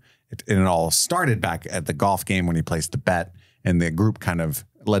time. It all started back at the golf game when he placed the bet, and the group kind of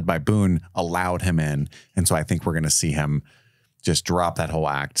led by Boone allowed him in. And so I think we're going to see him just drop that whole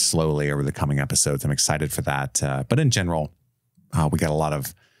act slowly over the coming episodes. I'm excited for that. But in general, we got a lot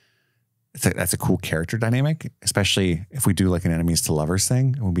of, that's a cool character dynamic, especially if we do like an enemies to lovers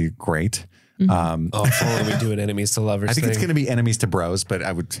thing. It would be great. If only we do an enemies to lovers I think thing. it's going to be enemies to bros, but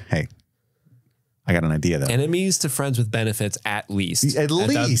I got an idea though. Enemies to friends with benefits at least. At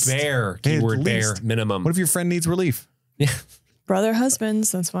least. Keyword bare minimum. What if your friend needs relief? Yeah. Brother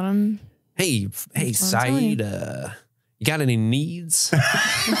husbands. That's what I'm. Hey, Saeed, you got any needs?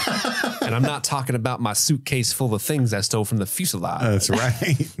 And I'm not talking about my suitcase full of things I stole from the fuselage. That's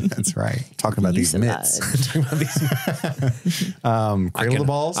right. That's right. Talking about these mitts. Cradle the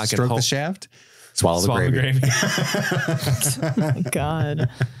balls, stroke the shaft, swallow the gravy. Oh my God.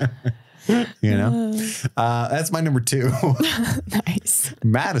 You know, that's my number 2. Nice.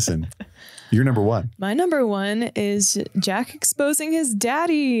 Madison, you're number 1. My number 1 is Jack exposing his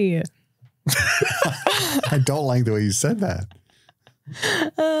daddy. I don't like the way you said that.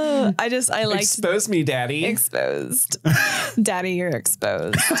 I liked Expose me, daddy. Exposed. Daddy, you're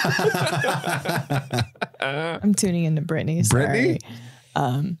exposed. I'm tuning into Brittany. Sorry.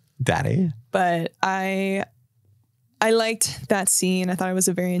 Brittany? Daddy. But I liked that scene. I thought it was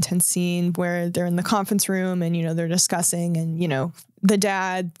a very intense scene where they're in the conference room and, you know, they're discussing and, you know, the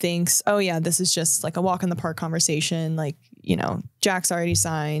dad thinks, oh yeah, this is just like a walk in the park conversation. Like, you know, Jack's already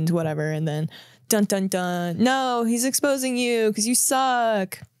signed, whatever. And then dun, dun, dun. No, he's exposing you because you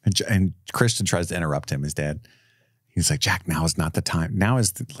suck. And Christian tries to interrupt him, his dad. He's like, Jack, now is not the time. Now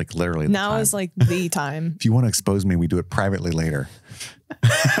is like literally the time. Now is like the time. If you want to expose me, we do it privately later.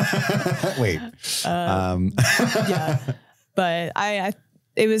 Wait. Yeah. But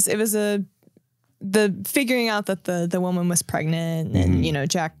it was the figuring out that the woman was pregnant and, you know,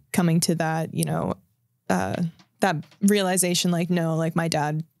 Jack coming to that, you know, that realization, like, no, like my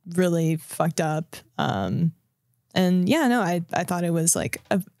dad really fucked up. And yeah, no, I thought it was like,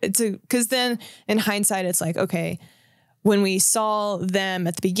 cause then in hindsight, it's like, okay, when we saw them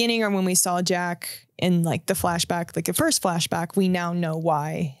at the beginning or when we saw Jack in like the flashback, like the first flashback, we now know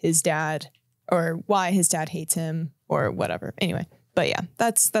why his dad or why his dad hates him or whatever. Anyway, but yeah,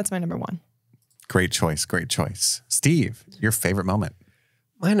 that's my number one. Great choice. Great choice. Steve, your favorite moment?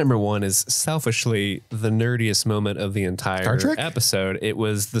 My number one is selfishly the nerdiest moment of the entire episode. It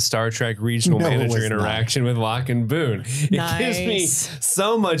was the Star Trek regional manager interaction with Locke and Boone. It gives me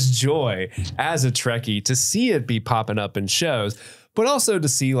so much joy as a Trekkie to see it be popping up in shows, but also to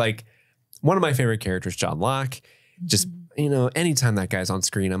see like one of my favorite characters, John Locke, just, you know, anytime that guy's on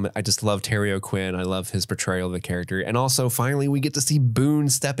screen, I just love Terry O'Quinn. I love his portrayal of the character. And also finally we get to see Boone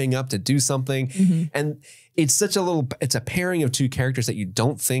stepping up to do something. And it's it's a pairing of two characters that you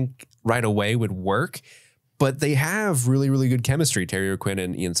don't think right away would work, but they have really, really good chemistry. Terry O'Quinn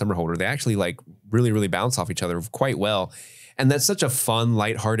and Ian Somerhalder, they actually like really, really bounce off each other quite well. And that's such a fun,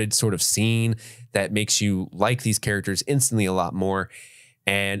 lighthearted sort of scene that makes you like these characters instantly a lot more.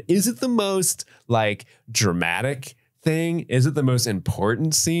 And is it the most like dramatic thing? Is it the most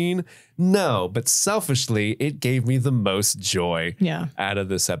important scene? No, but selfishly, it gave me the most joy out of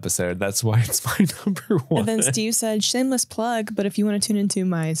this episode. That's why it's my number one. And then Steve said, shameless plug, but if you want to tune into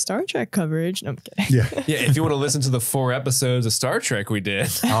my Star Trek coverage, no, I'm kidding. Yeah, if you want to listen to the 4 episodes of Star Trek we did.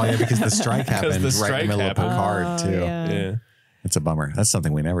 Oh, yeah, because the strike happened right in the middle of Picard, too. Yeah. It's a bummer. That's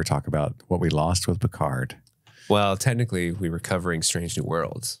something we never talk about, what we lost with Picard. Well, technically, we were covering Strange New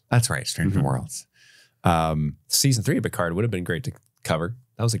Worlds. That's right, Strange New Worlds. Season 3 of Picard would have been great to cover.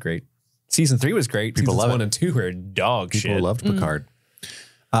 That was a great. Season 3 was great. People Seasons love 1 and 2 were dog shit. People loved Picard.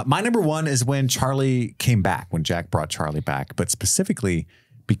 My number one is when Charlie came back, when Jack brought Charlie back, but specifically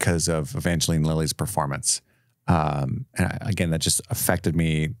because of Evangeline Lilly's performance. And again, that just affected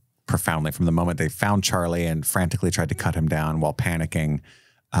me profoundly from the moment they found Charlie and frantically tried to cut him down while panicking.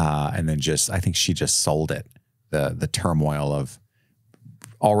 And then I think she just sold it. The turmoil of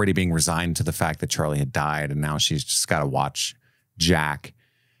already being resigned to the fact that Charlie had died, and now she's just got to watch Jack.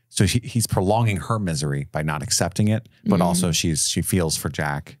 So he's prolonging her misery by not accepting it, but also she feels for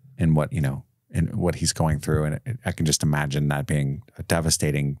Jack and what he's going through, and I can just imagine that being a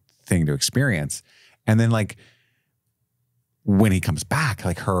devastating thing to experience. And then like when he comes back,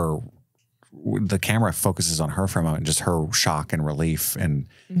 like the camera focuses on her for a moment, just her shock and relief and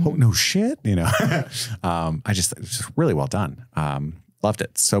oh no shit, it's just really well done. Loved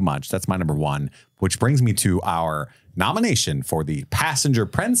it so much. That's my number one, which brings me to our nomination for the passenger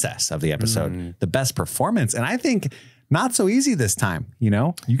princess of the episode, the best performance. And I think not so easy this time.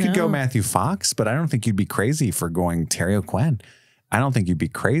 You could go Matthew Fox, but I don't think you'd be crazy for going Terry O'Quinn. I don't think you'd be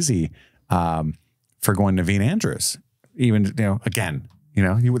crazy for going Naveen Andrews. Even, again,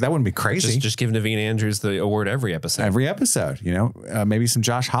 that wouldn't be crazy. Just give Naveen Andrews the award every episode. Every episode, maybe some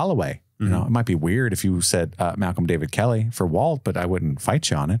Josh Holloway. It might be weird if you said Malcolm David Kelly for Walt, but I wouldn't fight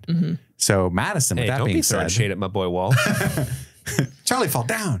you on it. So Madison, with that being said, don't be throwing shade at my boy Walt. Charlie fall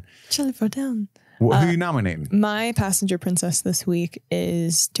down. Charlie fall down. Who are you nominating? My passenger princess this week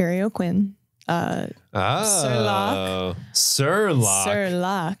is Terry O'Quinn. Sir Locke. Sir Locke. Sir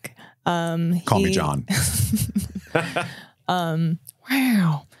Locke. Call me John.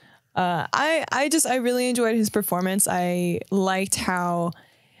 Wow. I really enjoyed his performance. I liked how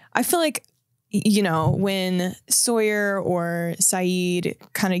I feel like, when Sawyer or Saeed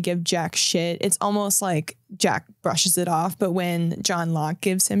kind of give Jack shit, it's almost like Jack brushes it off. But when John Locke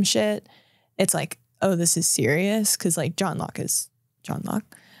gives him shit, it's like, oh, this is serious. Cause like John Locke is John Locke.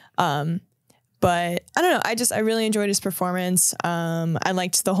 But I don't know. I really enjoyed his performance. I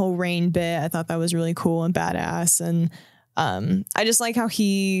liked the whole rain bit. I thought that was really cool and badass. And I just like how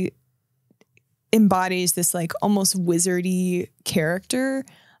he embodies this like almost wizardy character,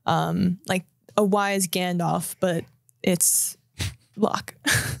 like a wise Gandalf, but it's Locke.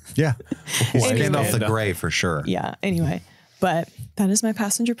 Yeah. Gandalf the Grey for sure. Yeah. Anyway, but that is my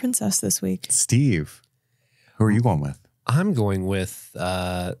passenger princess this week. Steve, who are you going with? I'm going with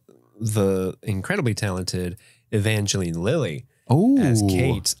the incredibly talented Evangeline Lilly as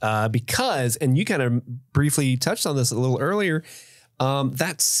Kate, because, and you kind of briefly touched on this a little earlier,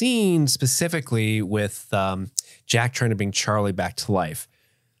 that scene specifically with Jack trying to bring Charlie back to life.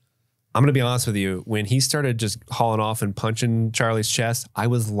 I'm going to be honest with you. When he started just hauling off and punching Charlie's chest, I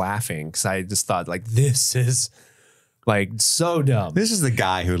was laughing because I just thought like, this is like so dumb. This is the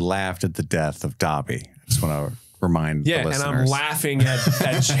guy who laughed at the death of Dobby. I just want to remind the listeners. And I'm laughing at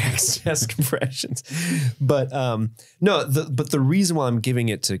Jack's chest compressions. But the reason why I'm giving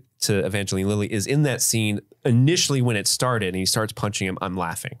it to Evangeline Lilly is in that scene, initially when it started and he starts punching him, I'm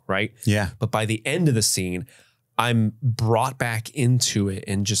laughing, right? Yeah. But by the end of the scene, I'm brought back into it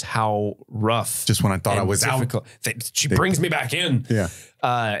and just how rough. Just when I thought I was difficult. She brings me back in. Yeah.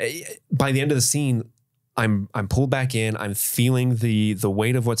 By the end of the scene, I'm pulled back in. I'm feeling the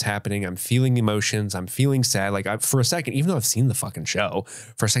weight of what's happening. I'm feeling emotions. I'm feeling sad. Like for a second, even though I've seen the fucking show,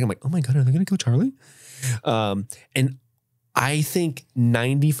 for a second, I'm like, oh my God, are they going to kill Charlie? And I think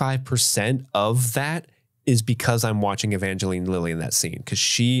 95% of that is because I'm watching Evangeline Lilly in that scene, because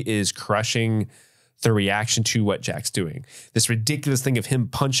she is crushing the reaction to what Jack's doing. This ridiculous thing of him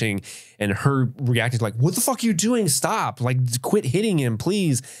punching and her reacting like, what the fuck are you doing? Stop. Like, quit hitting him,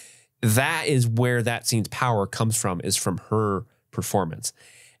 please. That is where that scene's power comes from, is from her performance.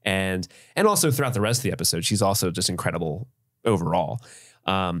 And also throughout the rest of the episode, she's also just incredible overall.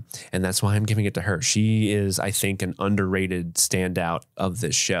 And that's why I'm giving it to her. She is, I think, an underrated standout of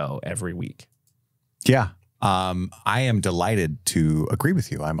this show every week. Yeah. I am delighted to agree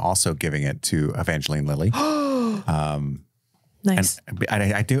with you. I'm also giving it to Evangeline Lilly. Nice.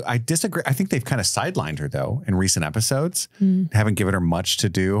 And I disagree. I think they've kind of sidelined her though in recent episodes. Haven't given her much to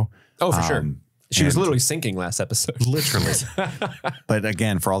do. Oh, for sure. She was literally sinking last episode. Literally. But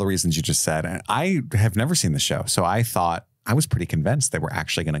again, for all the reasons you just said, and I have never seen the show. So I was pretty convinced they were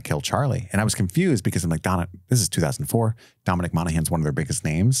actually going to kill Charlie. And I was confused because I'm like, Donna, this is 2004. Dominic Monaghan's one of their biggest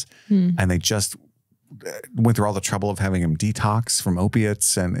names. And they just went through all the trouble of having him detox from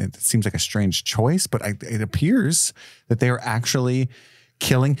opiates, and it seems like a strange choice, but it appears that they are actually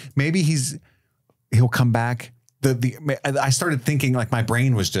killing. Maybe he'll come back. I started thinking, like, my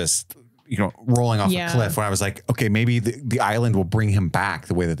brain was just, rolling off a cliff when I was like, okay, maybe the island will bring him back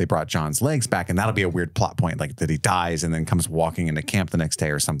the way that they brought John's legs back, and that'll be a weird plot point, like that he dies and then comes walking into camp the next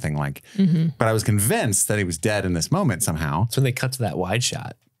day or something like. But I was convinced that he was dead in this moment somehow. That's when they cut to that wide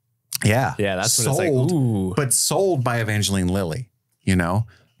shot. Yeah. Yeah, that's when it's like, ooh. But sold by Evangeline Lilly, and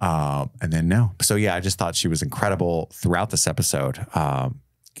then no. So yeah, I just thought she was incredible throughout this episode,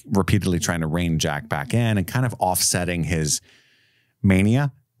 repeatedly trying to rein Jack back in and kind of offsetting his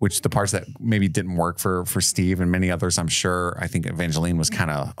mania, which the parts that maybe didn't work for Steve and many others, I'm sure. I think Evangeline was kind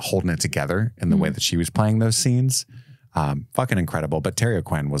of holding it together in the way that she was playing those scenes. Fucking incredible. But Terry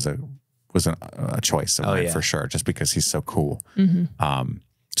O'Quinn was a choice of mine for sure, just because he's so cool.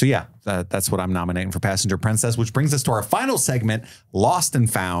 So yeah, that's what I'm nominating for Passenger Princess, which brings us to our final segment, Lost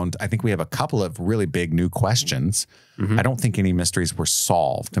and Found. I think we have a couple of really big new questions. I don't think any mysteries were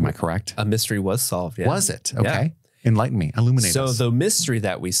solved. Am I correct? A mystery was solved, yeah. Was it? Okay. Yeah. Enlighten me. Illuminate us. So the mystery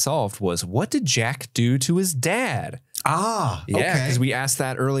that we solved was, what did Jack do to his dad? Ah, yeah, because we asked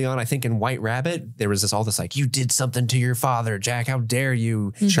that early on. I think in White Rabbit, there was all this like, you did something to your father, Jack. How dare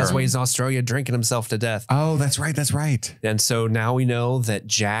you? That's why he's in Australia drinking himself to death. Oh, that's right. That's right. And so now we know that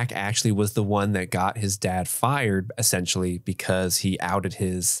Jack actually was the one that got his dad fired, essentially, because he outed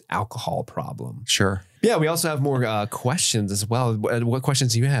his alcohol problem. Sure. Yeah, we also have more questions as well. What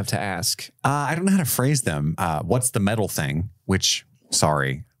questions do you have to ask? I don't know how to phrase them. What's the metal thing? Which,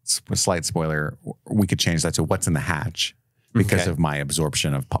 sorry, a slight spoiler, we could change that to what's in the hatch because of my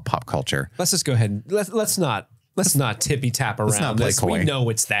absorption of pop culture. Let's just go ahead. Let's not tippy tap around this. Coy. We know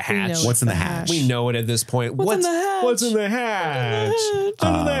it's the hatch. What's in the hatch? We know it at this point. What's in the hatch? What's in the hatch?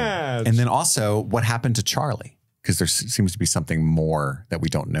 And then also, what happened to Charlie? Because there seems to be something more that we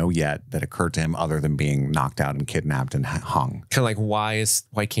don't know yet that occurred to him other than being knocked out and kidnapped and hung. Kind of like, why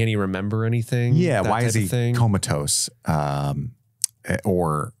can't he remember anything? Yeah, why is he comatose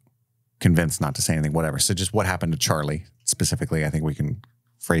or convinced not to say anything, whatever. So just what happened to Charlie specifically, I think we can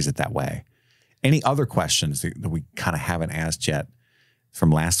phrase it that way. Any other questions that we kind of haven't asked yet from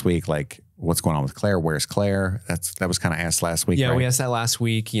last week, like what's going on with Claire? Where's Claire? That was kind of asked last week. Yeah, right? We asked that last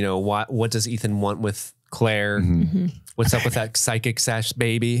week. What does Ethan want with Claire? What's up with that psychic sash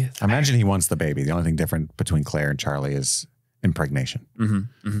baby? I imagine he wants the baby. The only thing different between Claire and Charlie is impregnation.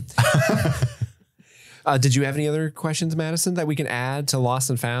 Did you have any other questions, Madison, that we can add to Lost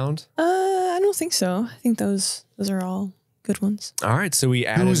and Found? I don't think so. I think those are all good ones. All right, so we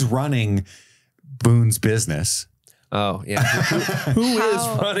added. Who's running Boone's business? Oh, yeah. Who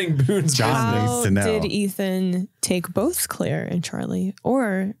is running Boone's John business? needs to know. Did Ethan take both Claire and Charlie,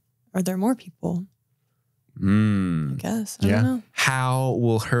 or are there more people? I guess. I don't know. How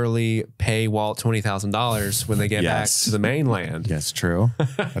will Hurley pay Walt $20,000 when they get back to the mainland? Yes, true.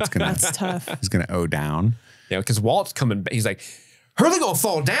 That's tough. He's going to owe down. Yeah, because Walt's coming back. He's like, Hurley going to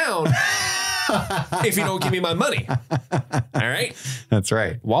fall down if you don't give me my money. All right? That's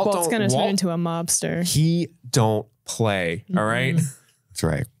right. Walt's going to turn into a mobster. He don't play. All right? That's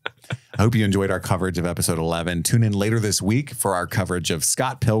right. I hope you enjoyed our coverage of episode 11. Tune in later this week for our coverage of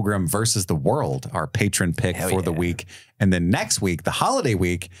Scott Pilgrim versus the World, our patron pick for the week. And then next week, the holiday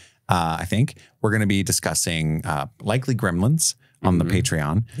week, I think, we're going to be discussing likely Gremlins on the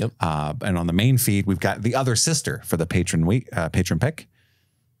Patreon. Yep. And on the main feed, we've got The Other Sister for the patron pick.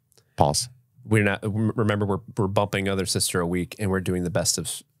 Pause. we're not. Remember, we're bumping Other Sister a week, and we're doing the best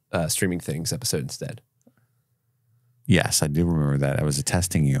of Streaming Things episode instead. Yes, I do remember that. I was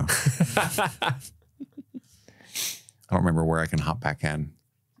testing you. I don't remember where I can hop back in.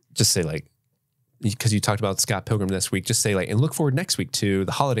 Just say like, because you talked about Scott Pilgrim this week, just say like, and look forward next week to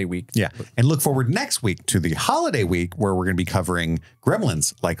the holiday week. Yeah. And look forward next week to the holiday week where we're going to be covering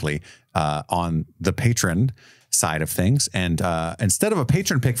Gremlins likely on the patron side of things. And instead of a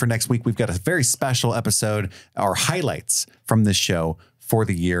patron pick for next week, we've got a very special episode, our highlights from this show for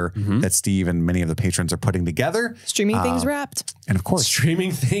the year that Steve and many of the patrons are putting together. Streaming Things Wrapped. And of course,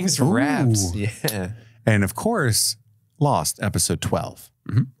 Streaming Things Wrapped. Yeah. And of course, Lost, episode 12.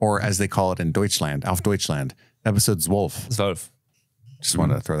 Or as they call it in Deutschland, auf Deutschland, episode 12. Just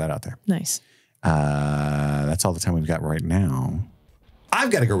wanted to throw that out there. Nice. That's all the time we've got right now. I've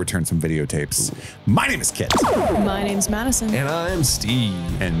got to go return some videotapes. My name is Kit. My name's Madison. And I'm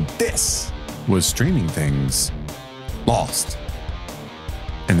Steve. And this was Streaming Things Lost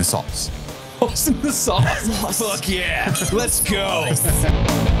in the Sauce. Lost in the Sauce. Fuck yeah. Let's go.